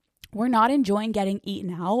 like, we're not enjoying getting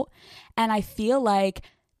eaten out. And I feel like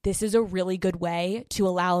this is a really good way to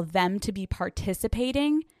allow them to be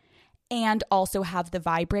participating and also have the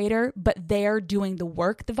vibrator, but they're doing the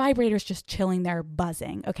work. The vibrator's just chilling there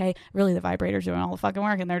buzzing, okay? Really, the vibrator's doing all the fucking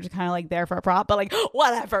work and they're just kind of like there for a prop, but like,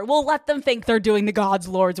 whatever. We'll let them think they're doing the God's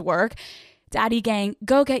Lord's work. Daddy Gang,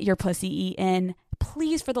 go get your pussy eaten.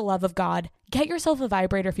 Please, for the love of God, get yourself a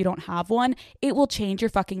vibrator if you don't have one. It will change your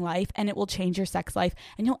fucking life and it will change your sex life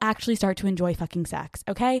and you'll actually start to enjoy fucking sex,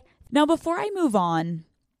 okay? Now, before I move on,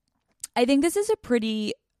 I think this is a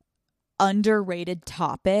pretty underrated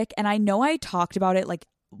topic, and I know I talked about it like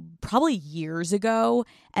probably years ago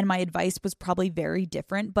and my advice was probably very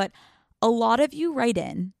different, but a lot of you write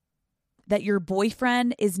in that your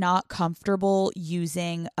boyfriend is not comfortable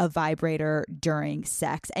using a vibrator during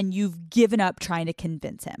sex and you've given up trying to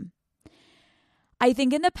convince him. I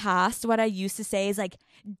think in the past, what I used to say is like,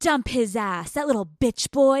 dump his ass, that little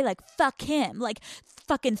bitch boy, like fuck him, like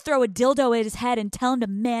fucking throw a dildo at his head and tell him to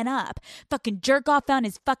man up, fucking jerk off on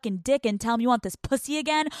his fucking dick and tell him you want this pussy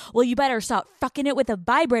again. Well, you better stop fucking it with a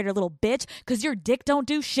vibrator, little bitch, because your dick don't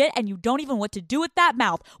do shit and you don't even know what to do with that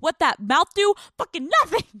mouth. What that mouth do? Fucking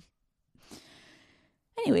nothing.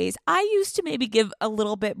 Anyways, I used to maybe give a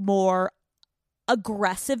little bit more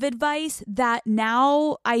aggressive advice that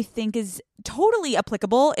now I think is totally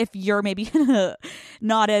applicable if you're maybe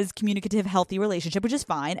not as communicative, healthy relationship, which is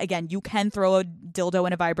fine. Again, you can throw a dildo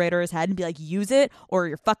in a vibrator's head and be like, use it or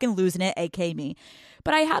you're fucking losing it, aka me.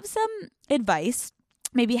 But I have some advice,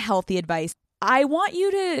 maybe healthy advice. I want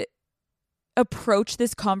you to approach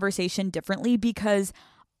this conversation differently, because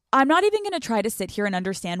I'm not even going to try to sit here and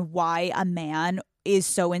understand why a man is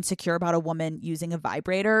so insecure about a woman using a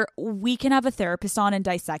vibrator. We can have a therapist on and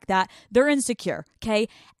dissect that. They're insecure, okay?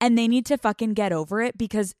 And they need to fucking get over it,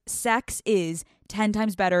 because sex is 10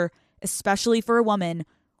 times better, especially for a woman,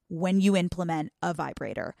 when you implement a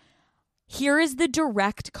vibrator. Here is the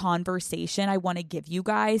direct conversation I want to give you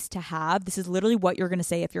guys to have. This is literally what you're going to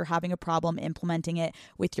say if you're having a problem implementing it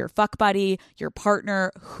with your fuck buddy, your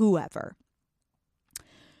partner, whoever.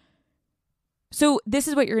 So this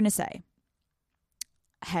is what you're going to say.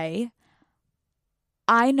 Hey,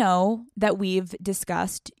 I know that we've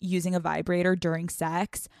discussed using a vibrator during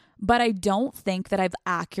sex, but I don't think that I've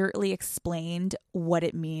accurately explained what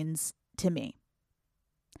it means to me.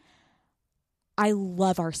 I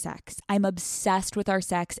love our sex. I'm obsessed with our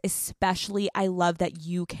sex. Especially, I love that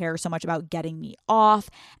you care so much about getting me off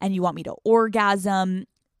and you want me to orgasm.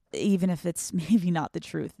 Even if it's maybe not the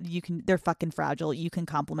truth, they're fucking fragile. You can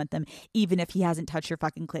compliment them even if he hasn't touched your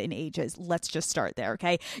fucking clit in ages. Let's just start there,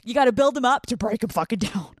 okay? You got to build them up to break them fucking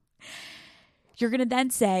down. You're going to then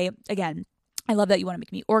say, again, I love that you want to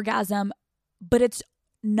make me orgasm, but it's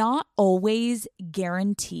not always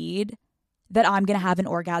guaranteed that I'm going to have an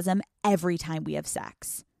orgasm every time we have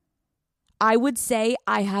sex. I would say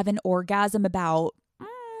I have an orgasm about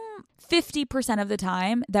 50% of the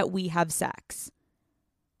time that we have sex.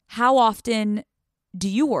 How often do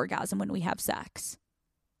you orgasm when we have sex?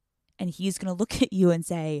 And he's going to look at you and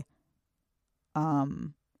say,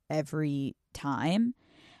 every time.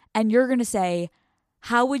 And you're going to say,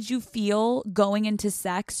 how would you feel going into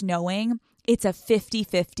sex knowing it's a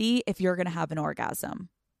 50-50 if you're going to have an orgasm?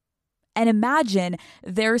 And imagine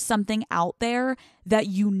there's something out there that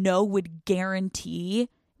you know would guarantee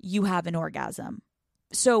you have an orgasm.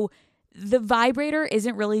 So the vibrator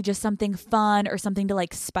isn't really just something fun or something to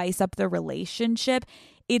like spice up the relationship.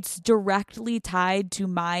 It's directly tied to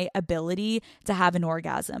my ability to have an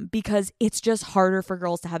orgasm, because it's just harder for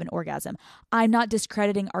girls to have an orgasm. I'm not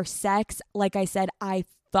discrediting our sex. Like I said, I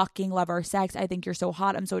fucking love our sex. I think you're so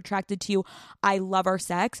hot. I'm so attracted to you. I love our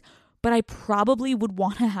sex, but I probably would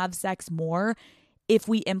want to have sex more if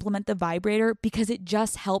we implement the vibrator, because it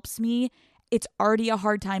just helps me. It's already a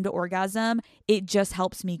hard time to orgasm. It just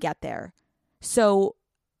helps me get there. So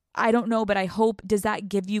I don't know, but I hope, does that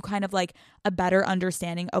give you kind of like a better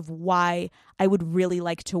understanding of why I would really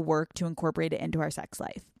like to work to incorporate it into our sex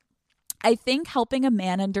life? I think helping a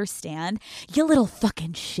man understand, you little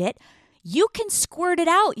fucking shit, you can squirt it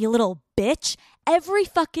out, you little bitch, every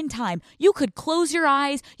fucking time. You could close your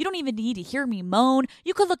eyes. You don't even need to hear me moan.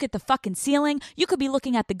 You could look at the fucking ceiling. You could be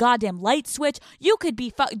looking at the goddamn light switch. You could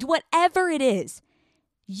be whatever it is.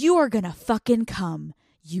 You are gonna fucking come,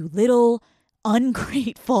 you little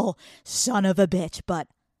ungrateful son of a bitch. But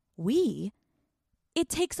it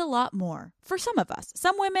takes a lot more for some of us.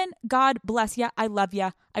 Some women, God bless ya, I love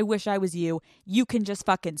ya, I wish I was you. You can just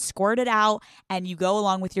fucking squirt it out and you go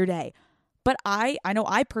along with your day. But I know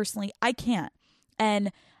I personally, I can't.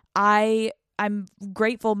 And I'm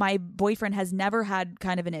grateful my boyfriend has never had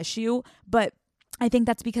kind of an issue, but I think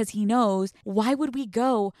that's because he knows, why would we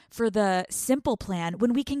go for the simple plan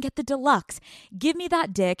when we can get the deluxe? Give me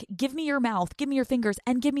that dick, give me your mouth, give me your fingers,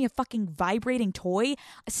 and give me a fucking vibrating toy.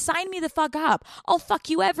 Sign me the fuck up. I'll fuck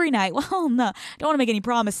you every night. Well, no, don't want to make any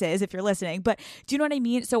promises if you're listening, but do you know what I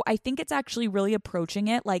mean? So I think it's actually really approaching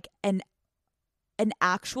it like an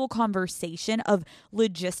actual conversation of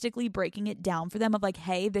logistically breaking it down for them of like,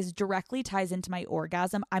 hey, this directly ties into my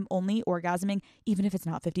orgasm. I'm only orgasming, even if it's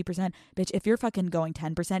not 50%. Bitch, if you're fucking going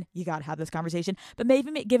 10%, you got to have this conversation. But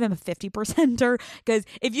maybe give him a 50%er, because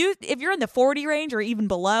if you're in the 40 range or even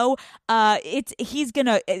below, he's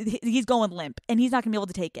going limp and he's not gonna be able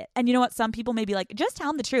to take it. And you know what? Some people may be like, just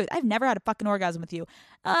tell him the truth. I've never had a fucking orgasm with you.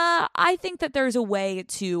 I think that there's a way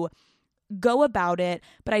to go about it,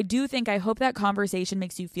 but I hope that conversation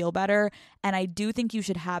makes you feel better, and I do think you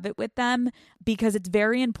should have it with them, because it's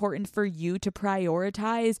very important for you to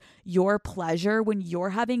prioritize your pleasure when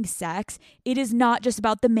you're having sex. It is not just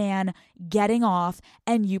about the man getting off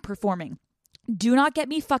and you performing. Do not get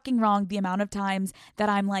me fucking wrong, the amount of times that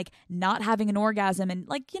I'm like not having an orgasm and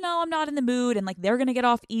like, I'm not in the mood and like they're going to get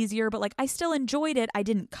off easier, but like I still enjoyed it. I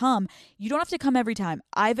didn't come. You don't have to come every time.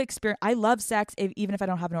 I love sex even if I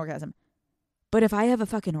don't have an orgasm. But if I have a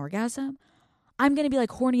fucking orgasm, I'm going to be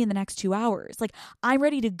like horny in the next 2 hours. Like I'm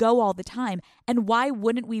ready to go all the time. And why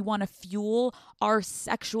wouldn't we want to fuel our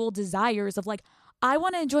sexual desires of like, I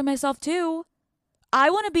want to enjoy myself too. I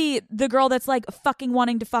want to be the girl that's like fucking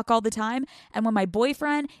wanting to fuck all the time. And when my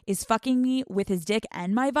boyfriend is fucking me with his dick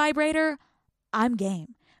and my vibrator, I'm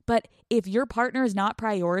game. But if your partner is not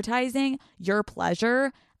prioritizing your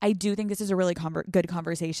pleasure, I do think this is a really good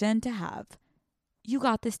conversation to have. You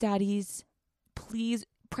got this, daddies. Please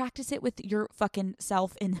practice it with your fucking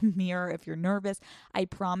self in the mirror if you're nervous. I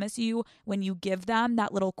promise you, when you give them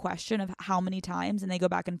that little question of how many times and they go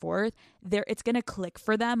back and forth, it's going to click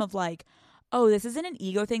for them of like, oh, this isn't an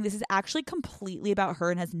ego thing. This is actually completely about her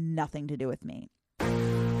and has nothing to do with me.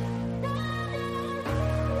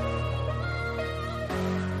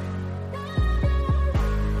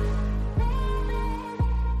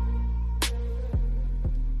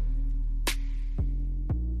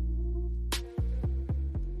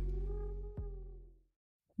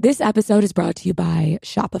 This episode is brought to you by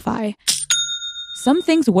Shopify. Some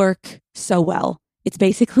things work so well. It's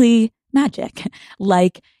basically magic.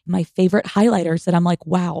 Like my favorite highlighters that I'm like,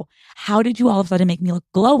 wow, how did you all of a sudden make me look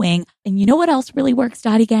glowing? And you know what else really works,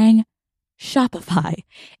 Daddy Gang? Shopify.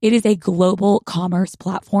 It is a global commerce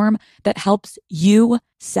platform that helps you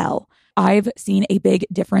sell. I've seen a big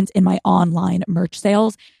difference in my online merch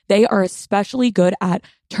sales. They are especially good at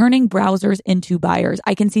turning browsers into buyers.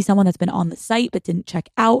 I can see someone that's been on the site but didn't check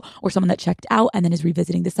out, or someone that checked out and then is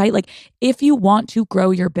revisiting the site. Like if you want to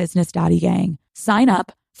grow your business, Daddy Gang, sign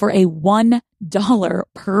up for a $1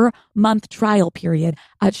 per month trial period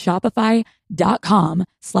at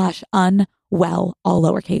shopify.com/unwell, all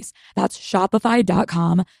lowercase. That's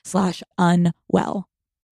shopify.com/unwell.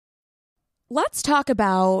 Let's talk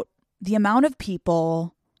about the amount of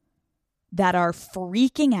people that are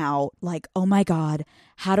freaking out like, oh my God,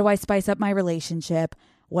 how do I spice up my relationship?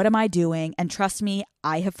 What am I doing? And trust me,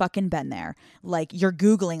 I have fucking been there. Like you're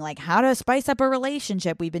Googling like how to spice up a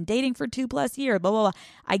relationship. We've been dating for 2+ years, blah, blah, blah.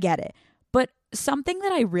 I get it. But something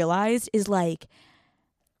that I realized is like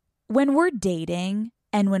when we're dating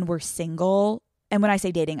and when we're single, and when I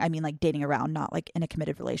say dating, I mean like dating around, not like in a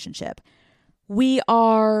committed relationship, we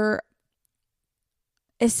are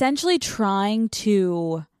essentially trying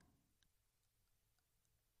to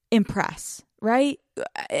impress, right?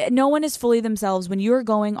 No one is fully themselves. When you're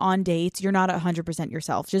going on dates, you're not 100%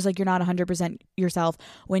 yourself. Just like you're not 100% yourself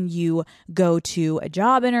when you go to a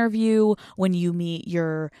job interview, when you meet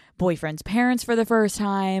your boyfriend's parents for the first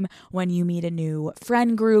time, when you meet a new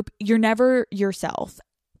friend group, you're never yourself.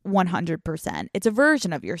 100%. It's a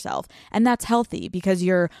version of yourself. And that's healthy because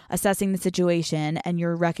you're assessing the situation and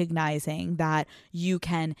you're recognizing that you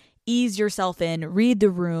can ease yourself in, read the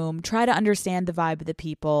room, try to understand the vibe of the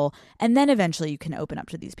people, and then eventually you can open up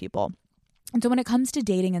to these people. And so when it comes to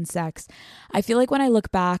dating and sex, I feel like when I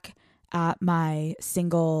look back at my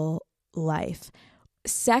single life,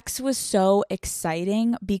 sex was so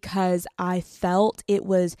exciting because I felt it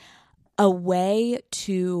was a way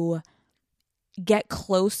to get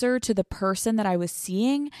closer to the person that I was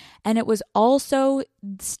seeing. And it was also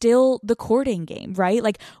still the courting game, right?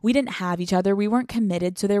 Like we didn't have each other. We weren't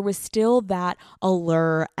committed. So there was still that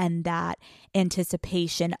allure and that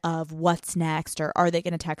anticipation of what's next, or are they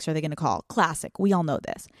going to text? Are they going to call? Classic. We all know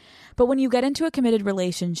this. But when you get into a committed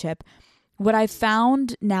relationship, what I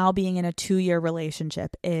found now being in a 2-year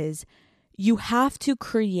relationship is you have to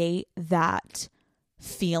create that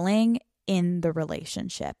feeling in the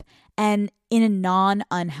relationship and in a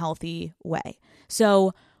non-unhealthy way.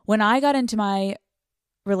 So when I got into my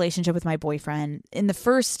relationship with my boyfriend, in the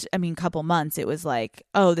first, couple months, it was like,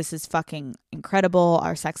 oh, this is fucking incredible.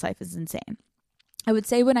 Our sex life is insane. I would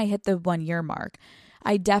say when I hit the 1-year mark,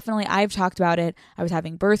 I've talked about it. I was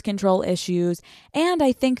having birth control issues. And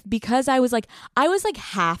I think because I was like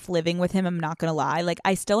half living with him, I'm not going to lie. Like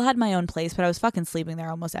I still had my own place, but I was fucking sleeping there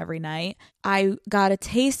almost every night. I got a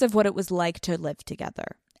taste of what it was like to live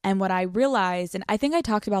together. And what I realized, and I think I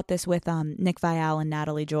talked about this with Nick Viall and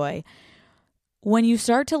Natalie Joy, when you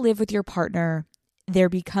start to live with your partner, there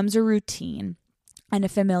becomes a routine and a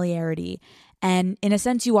familiarity. And in a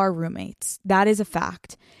sense, you are roommates. That is a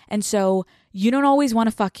fact. And so you don't always want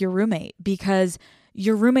to fuck your roommate because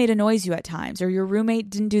your roommate annoys you at times, or your roommate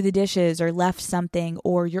didn't do the dishes or left something,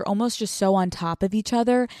 or you're almost just so on top of each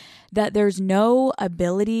other that there's no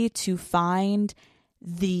ability to find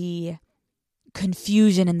the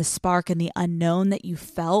confusion and the spark and the unknown that you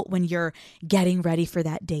felt when you're getting ready for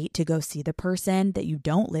that date to go see the person that you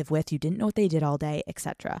don't live with, you didn't know what they did all day,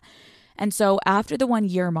 etc. And so after the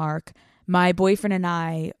 1-year mark, my boyfriend and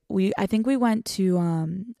I think we went to,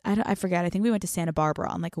 I think we went to Santa Barbara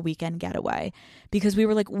on like a weekend getaway because we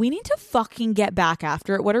were like, we need to fucking get back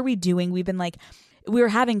after it. What are we doing? We've been like, we were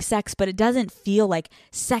having sex, but it doesn't feel like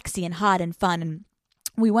sexy and hot and fun. And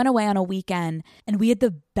we went away on a weekend and we had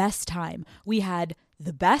the best time. We had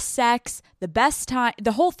the best sex, the best time.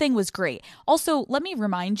 The whole thing was great. Also, let me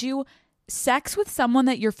remind you, sex with someone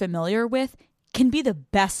that you're familiar with can be the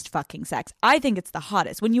best fucking sex. I think it's the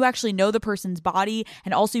hottest when you actually know the person's body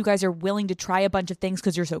and also you guys are willing to try a bunch of things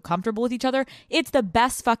because you're so comfortable with each other. It's the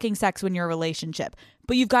best fucking sex when you're in a relationship.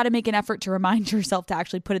 But you've got to make an effort to remind yourself to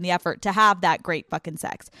actually put in the effort to have that great fucking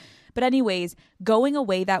sex. But anyways, going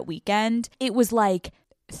away that weekend, it was like,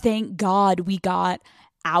 thank God we got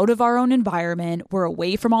out of our own environment. We're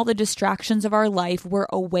away from all the distractions of our life. We're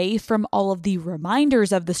away from all of the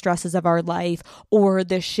reminders of the stresses of our life or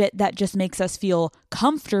the shit that just makes us feel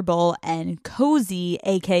comfortable and cozy,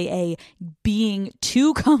 aka being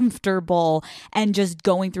too comfortable and just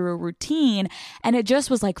going through a routine. And it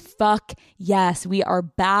just was like, fuck yes, we are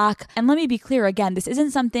back. And let me be clear again, this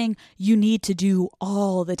isn't something you need to do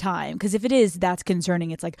all the time. Because if it is, that's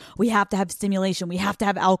concerning. It's like, we have to have stimulation. We have to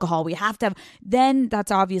have alcohol. We have to have, then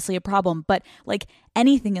that's obviously a problem. But like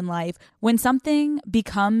anything in life, when something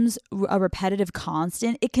becomes a repetitive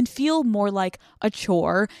constant, it can feel more like a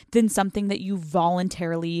chore than something that you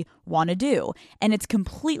voluntarily want to do. And it's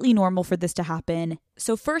completely normal for this to happen.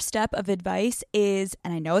 So first step of advice is,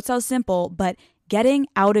 and I know it sounds simple, but getting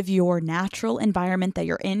out of your natural environment that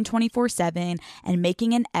you're in 24/7 and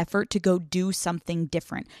making an effort to go do something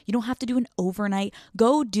different. You don't have to do an overnight.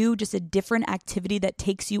 Go do just a different activity that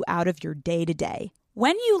takes you out of your day to day.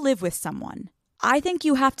 When you live with someone, I think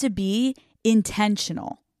you have to be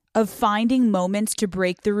intentional of finding moments to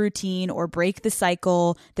break the routine or break the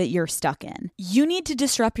cycle that you're stuck in. You need to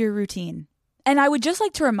disrupt your routine. And I would just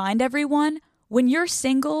like to remind everyone, when you're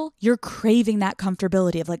single, you're craving that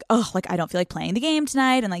comfortability of like, oh, like I don't feel like playing the game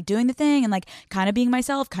tonight and like doing the thing and like kind of being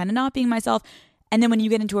myself, kind of not being myself. And then when you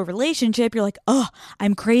get into a relationship, you're like, oh,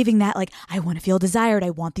 I'm craving that. Like, I want to feel desired. I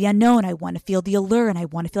want the unknown. I want to feel the allure. And I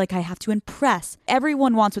want to feel like I have to impress.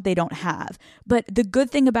 Everyone wants what they don't have. But the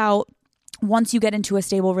good thing about once you get into a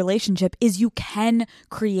stable relationship is you can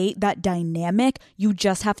create that dynamic. You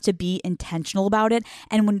just have to be intentional about it.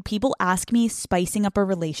 And when people ask me spicing up a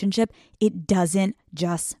relationship, it doesn't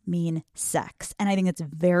just mean sex. And I think it's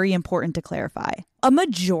very important to clarify. A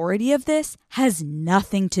majority of this has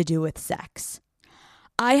nothing to do with sex.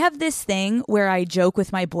 I have this thing where I joke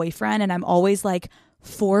with my boyfriend and I'm always like,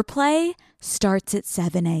 foreplay starts at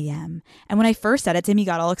 7 a.m. And when I first said it to him, he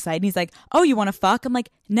got all excited. He's like, oh, you want to fuck? I'm like,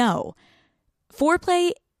 no.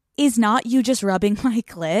 Foreplay is not you just rubbing my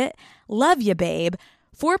clit. Love you, babe.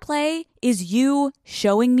 Foreplay is you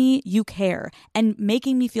showing me you care and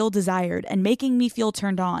making me feel desired and making me feel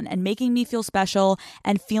turned on and making me feel special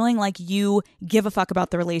and feeling like you give a fuck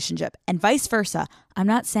about the relationship and vice versa. I'm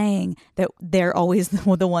not saying that they're always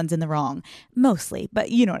the ones in the wrong, mostly,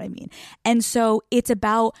 but you know what I mean. And so it's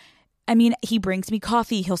about, I mean, he brings me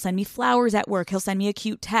coffee. He'll send me flowers at work. He'll send me a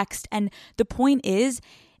cute text. And the point is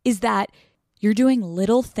that you're doing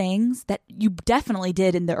little things that you definitely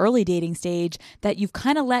did in the early dating stage that you've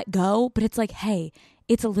kind of let go, but it's like, hey,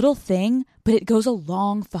 it's a little thing, but it goes a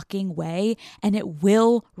long fucking way and it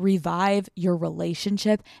will revive your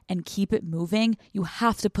relationship and keep it moving. You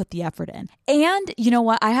have to put the effort in. And you know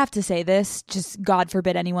what? I have to say this, just God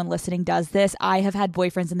forbid anyone listening does this. I have had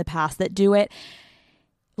boyfriends in the past that do it.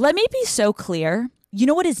 Let me be so clear. You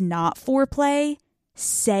know what is not foreplay?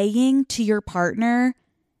 Saying to your partner,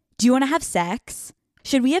 do you want to have sex?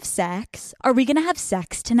 Should we have sex? Are we going to have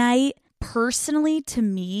sex tonight? Personally, to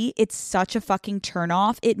me, it's such a fucking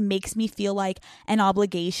turnoff. It makes me feel like an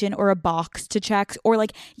obligation or a box to check or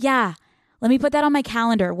like, yeah, let me put that on my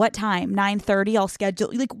calendar. What time? 9:30. I'll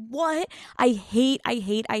schedule. Like, what? I hate.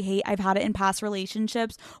 I've had it in past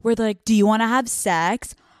relationships where they're like, do you want to have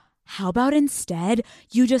sex? How about instead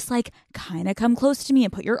you just like kind of come close to me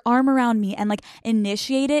and put your arm around me and like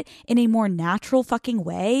initiate it in a more natural fucking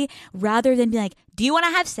way rather than be like, do you want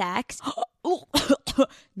to have sex?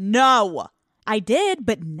 No, I did,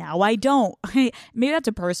 but now I don't. Maybe that's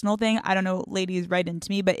a personal thing. I don't know, ladies write into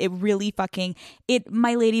me, but it really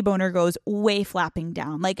my lady boner goes way flapping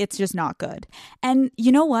down. Like it's just not good. And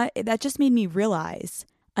you know what? That just made me realize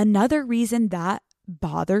another reason that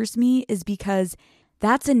bothers me is because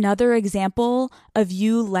that's another example of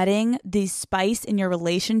you letting the spice in your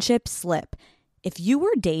relationship slip. If you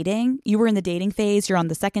were dating, you were in the dating phase, you're on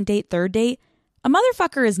the second date, third date, a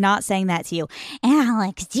motherfucker is not saying that to you.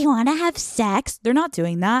 Alex, do you want to have sex? They're not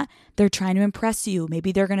doing that. They're trying to impress you.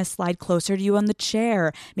 Maybe they're going to slide closer to you on the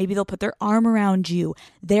chair. Maybe they'll put their arm around you.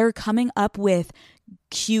 They're coming up with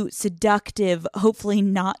cute, seductive, hopefully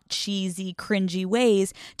not cheesy, cringy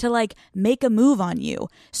ways to like make a move on you.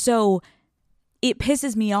 So it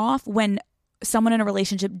pisses me off when someone in a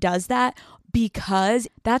relationship does that because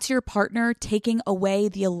that's your partner taking away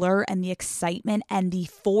the allure and the excitement and the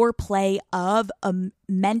foreplay of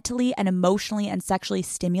mentally and emotionally and sexually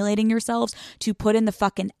stimulating yourselves to put in the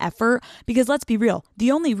fucking effort. Because let's be real, the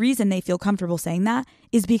only reason they feel comfortable saying that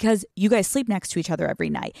is because you guys sleep next to each other every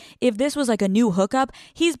night. If this was like a new hookup,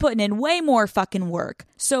 he's putting in way more fucking work.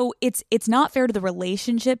 So it's not fair to the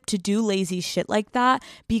relationship to do lazy shit like that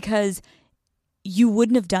because you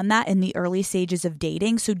wouldn't have done that in the early stages of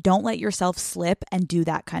dating, so don't let yourself slip and do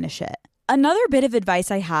that kind of shit. Another bit of advice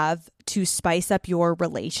I have to spice up your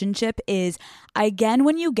relationship is, again,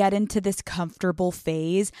 when you get into this comfortable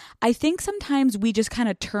phase, I think sometimes we just kind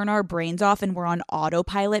of turn our brains off and we're on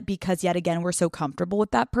autopilot because, yet again, we're so comfortable with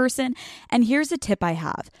that person. And here's a tip I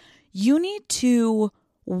have. You need to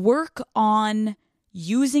work on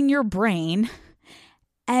using your brain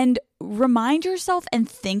and remind yourself and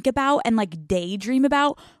think about and like daydream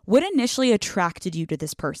about what initially attracted you to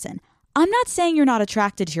this person. I'm not saying you're not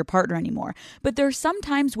attracted to your partner anymore, but there's some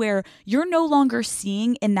times where you're no longer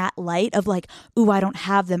seeing in that light of like, ooh, I don't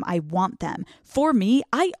have them, I want them. For me,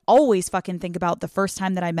 I always fucking think about the first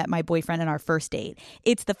time that I met my boyfriend on our first date.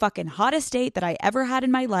 It's the fucking hottest date that I ever had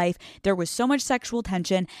in my life. There was so much sexual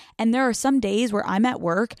tension, and there are some days where I'm at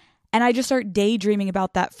work and I just start daydreaming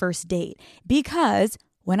about that first date because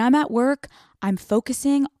when I'm at work, I'm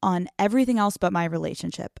focusing on everything else but my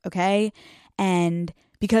relationship, okay? And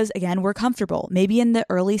because, again, we're comfortable. Maybe in the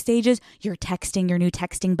early stages, you're texting your new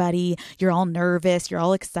texting buddy. You're all nervous. You're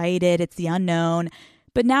all excited. It's the unknown.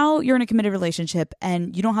 But now you're in a committed relationship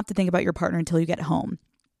and you don't have to think about your partner until you get home.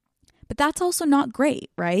 But that's also not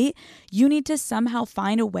great, right? You need to somehow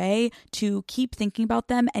find a way to keep thinking about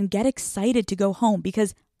them and get excited to go home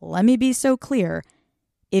because, let me be so clear,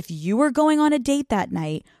 if you were going on a date that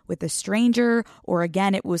night with a stranger, or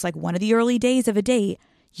again, it was like one of the early days of a date,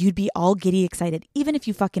 you'd be all giddy excited. Even if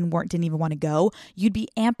you fucking didn't even want to go, you'd be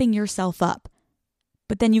amping yourself up.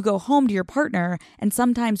 But then you go home to your partner and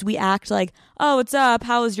sometimes we act like, oh, what's up?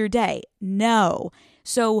 How was your day? No.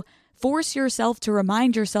 So force yourself to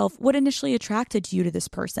remind yourself what initially attracted you to this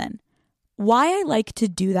person. Why I like to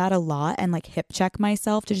do that a lot and like hip check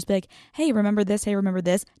myself to just be like, hey, remember this? Hey, remember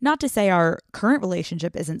this? Not to say our current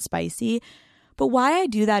relationship isn't spicy, but why I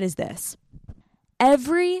do that is this.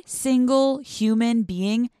 Every single human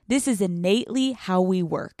being, this is innately how we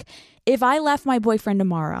work. If I left my boyfriend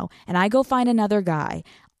tomorrow and I go find another guy,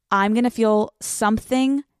 I'm going to feel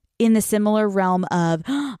something in the similar realm of,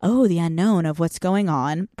 oh, the unknown of what's going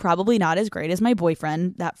on. Probably not as great as my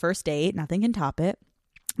boyfriend, that first date. Nothing can top it.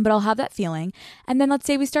 But I'll have that feeling. And then let's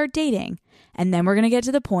say we start dating. And then we're going to get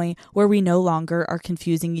to the point where we no longer are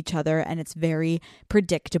confusing each other and it's very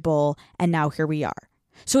predictable. And now here we are.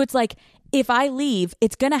 So it's like, if I leave,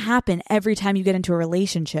 it's going to happen every time you get into a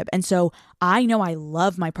relationship. And so I know I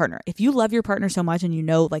love my partner. If you love your partner so much and you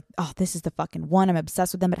know like, oh, this is the fucking one, I'm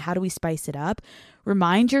obsessed with them, but how do we spice it up?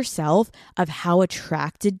 Remind yourself of how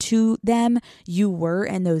attracted to them you were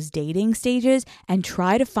in those dating stages and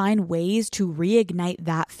try to find ways to reignite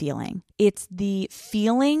that feeling. It's the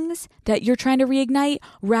feelings that you're trying to reignite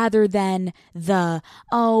rather than the,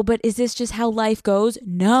 oh, but is this just how life goes?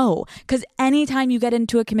 No, because anytime you get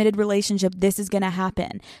into a committed relationship, this is going to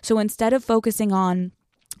happen. So instead of focusing on,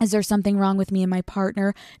 is there something wrong with me and my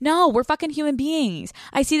partner? No, we're fucking human beings.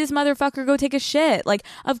 I see this motherfucker go take a shit. Like,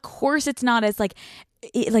 of course it's not as like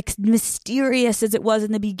mysterious as it was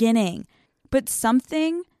in the beginning, but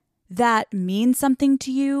something that means something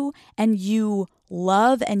to you and you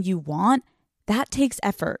love and you want, that takes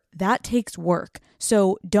effort. That takes work.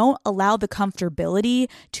 So don't allow the comfortability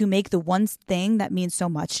to make the one thing that means so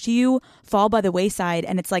much to you fall by the wayside.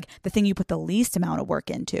 And it's like the thing you put the least amount of work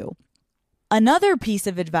into. Another piece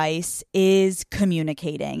of advice is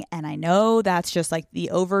communicating. And I know that's just like the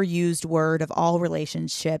overused word of all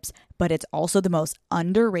relationships, but it's also the most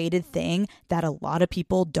underrated thing that a lot of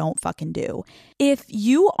people don't fucking do. If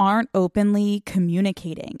you aren't openly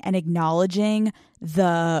communicating and acknowledging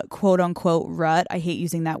the quote unquote rut, I hate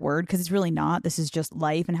using that word because it's really not. This is just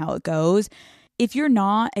life and how it goes. If you're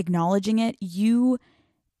not acknowledging it, you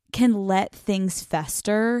can let things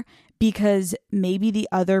fester. Because maybe the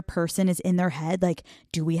other person is in their head like,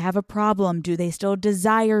 do we have a problem? Do they still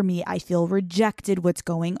desire me? I feel rejected. What's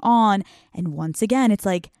going on? And once again, it's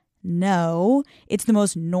like, no, it's the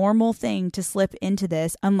most normal thing to slip into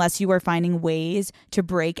this unless you are finding ways to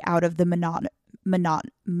break out of the monotonous.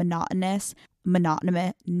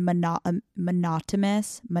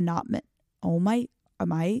 Oh my,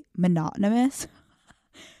 am I monotonous?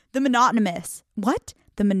 The monotonous. What?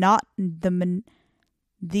 The monotonous.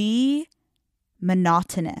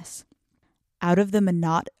 Out of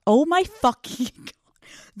the oh my fucking God.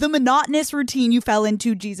 The monotonous routine you fell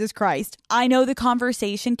into, Jesus Christ. I know the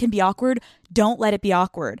conversation can be awkward. Don't let it be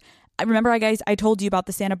awkward. I remember, guys, I told you about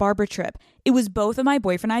the Santa Barbara trip. It was both of my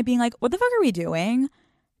boyfriend and I being like, what the fuck are we doing?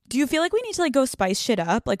 Do you feel like we need to like go spice shit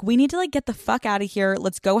up? Like we need to like get the fuck out of here.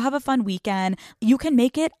 Let's go have a fun weekend. You can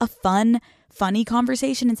make it a funny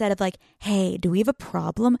conversation instead of like, hey, do we have a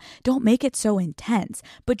problem? Don't make it so intense,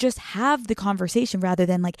 but just have the conversation rather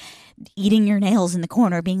than like eating your nails in the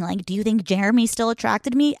corner being like, do you think Jeremy still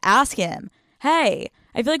attracted me? Ask him. Hey,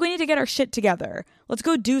 I feel like we need to get our shit together. Let's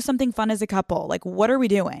go do something fun as a couple. Like, what are we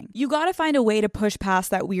doing? You got to find a way to push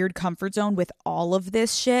past that weird comfort zone with all of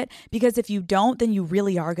this shit, because if you don't, then you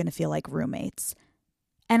really are going to feel like roommates.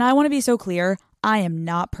 And I want to be so clear, I am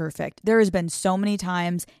not perfect. There has been so many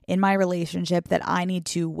times in my relationship that I need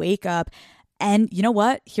to wake up. And you know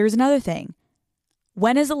what? Here's another thing.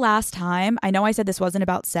 When is the last time, I know I said this wasn't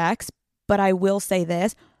about sex, but I will say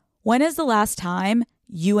this. When is the last time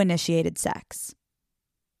you initiated sex?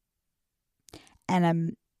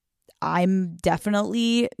 And I'm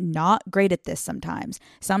definitely not great at this sometimes.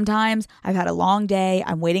 Sometimes I've had a long day.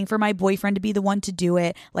 I'm waiting for my boyfriend to be the one to do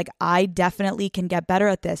it. Like I definitely can get better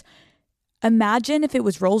at this. Imagine if it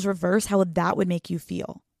was roles reverse, how that would make you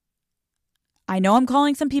feel. I know I'm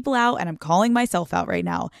calling some people out and I'm calling myself out right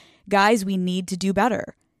now. Guys, we need to do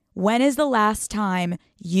better. When is the last time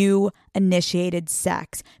you initiated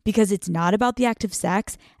sex? Because it's not about the act of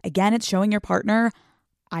sex. Again, it's showing your partner,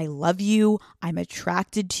 I love you, I'm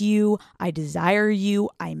attracted to you, I desire you,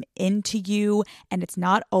 I'm into you, and it's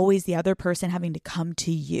not always the other person having to come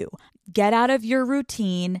to you. Get out of your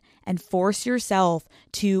routine and force yourself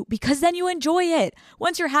to, because then you enjoy it.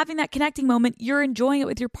 Once you're having that connecting moment, you're enjoying it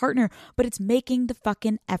with your partner, but it's making the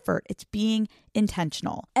fucking effort. It's being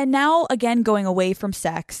intentional. And now, again, going away from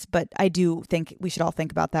sex, but I do think we should all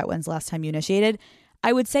think about that. When's the last time you initiated?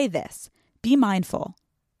 I would say this, be mindful.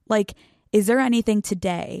 Like, is there anything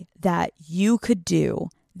today that you could do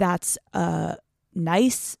that's a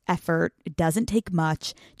nice effort? It doesn't take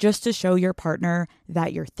much, just to show your partner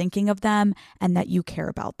that you're thinking of them and that you care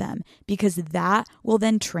about them, because that will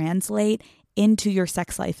then translate into your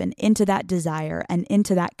sex life and into that desire and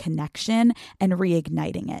into that connection and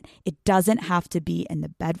reigniting it. It doesn't have to be in the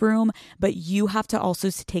bedroom, but you have to also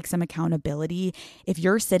take some accountability. If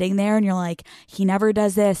you're sitting there and you're like, he never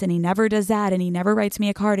does this and he never does that and he never writes me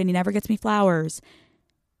a card and he never gets me flowers,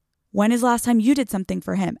 When is the last time you did something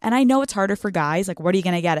for him? And I know it's harder for guys. Like, what are you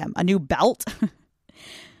going to get him? A new belt?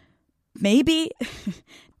 Maybe.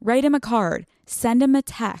 Write him a card. Send him a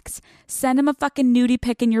text. Send him a fucking nudie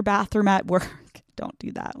pic in your bathroom at work. Don't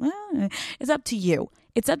do that. Well, it's up to you.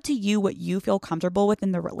 It's up to you what you feel comfortable with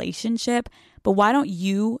in the relationship. But why don't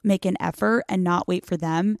you make an effort and not wait for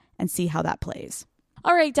them and see how that plays?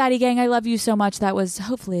 All right, Daddy Gang, I love you so much. That was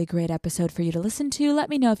hopefully a great episode for you to listen to. Let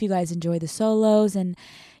me know if you guys enjoy the solos. And,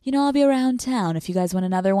 I'll be around town. If you guys want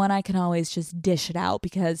another one, I can always just dish it out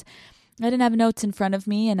because I didn't have notes in front of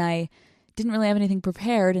me and I didn't really have anything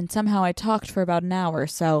prepared. And somehow I talked for about an hour.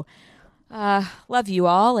 So love you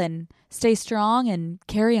all and stay strong and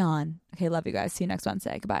carry on. Okay, love you guys. See you next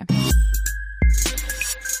Wednesday. Goodbye.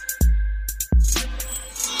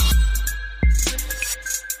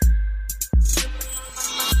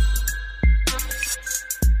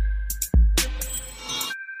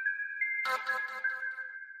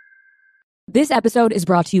 This episode is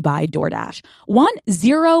brought to you by DoorDash. Want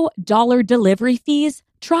 $0 delivery fees?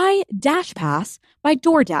 Try Dash Pass by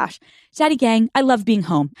DoorDash. Daddy Gang, I love being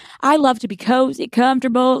home. I love to be cozy,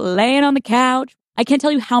 comfortable, laying on the couch. I can't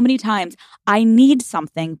tell you how many times I need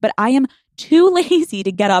something, but I am too lazy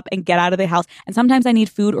to get up and get out of the house. And sometimes I need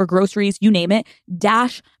food or groceries, you name it.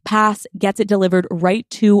 Dash Pass gets it delivered right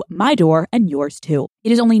to my door and yours too.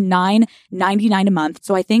 It is only $9.99 a month,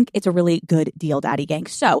 so I think it's a really good deal, Daddy Gang.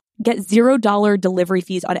 So get $0 delivery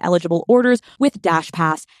fees on eligible orders with Dash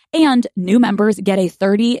Pass, and new members get a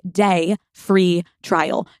 30-day free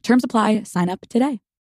trial. Terms apply. Sign up today.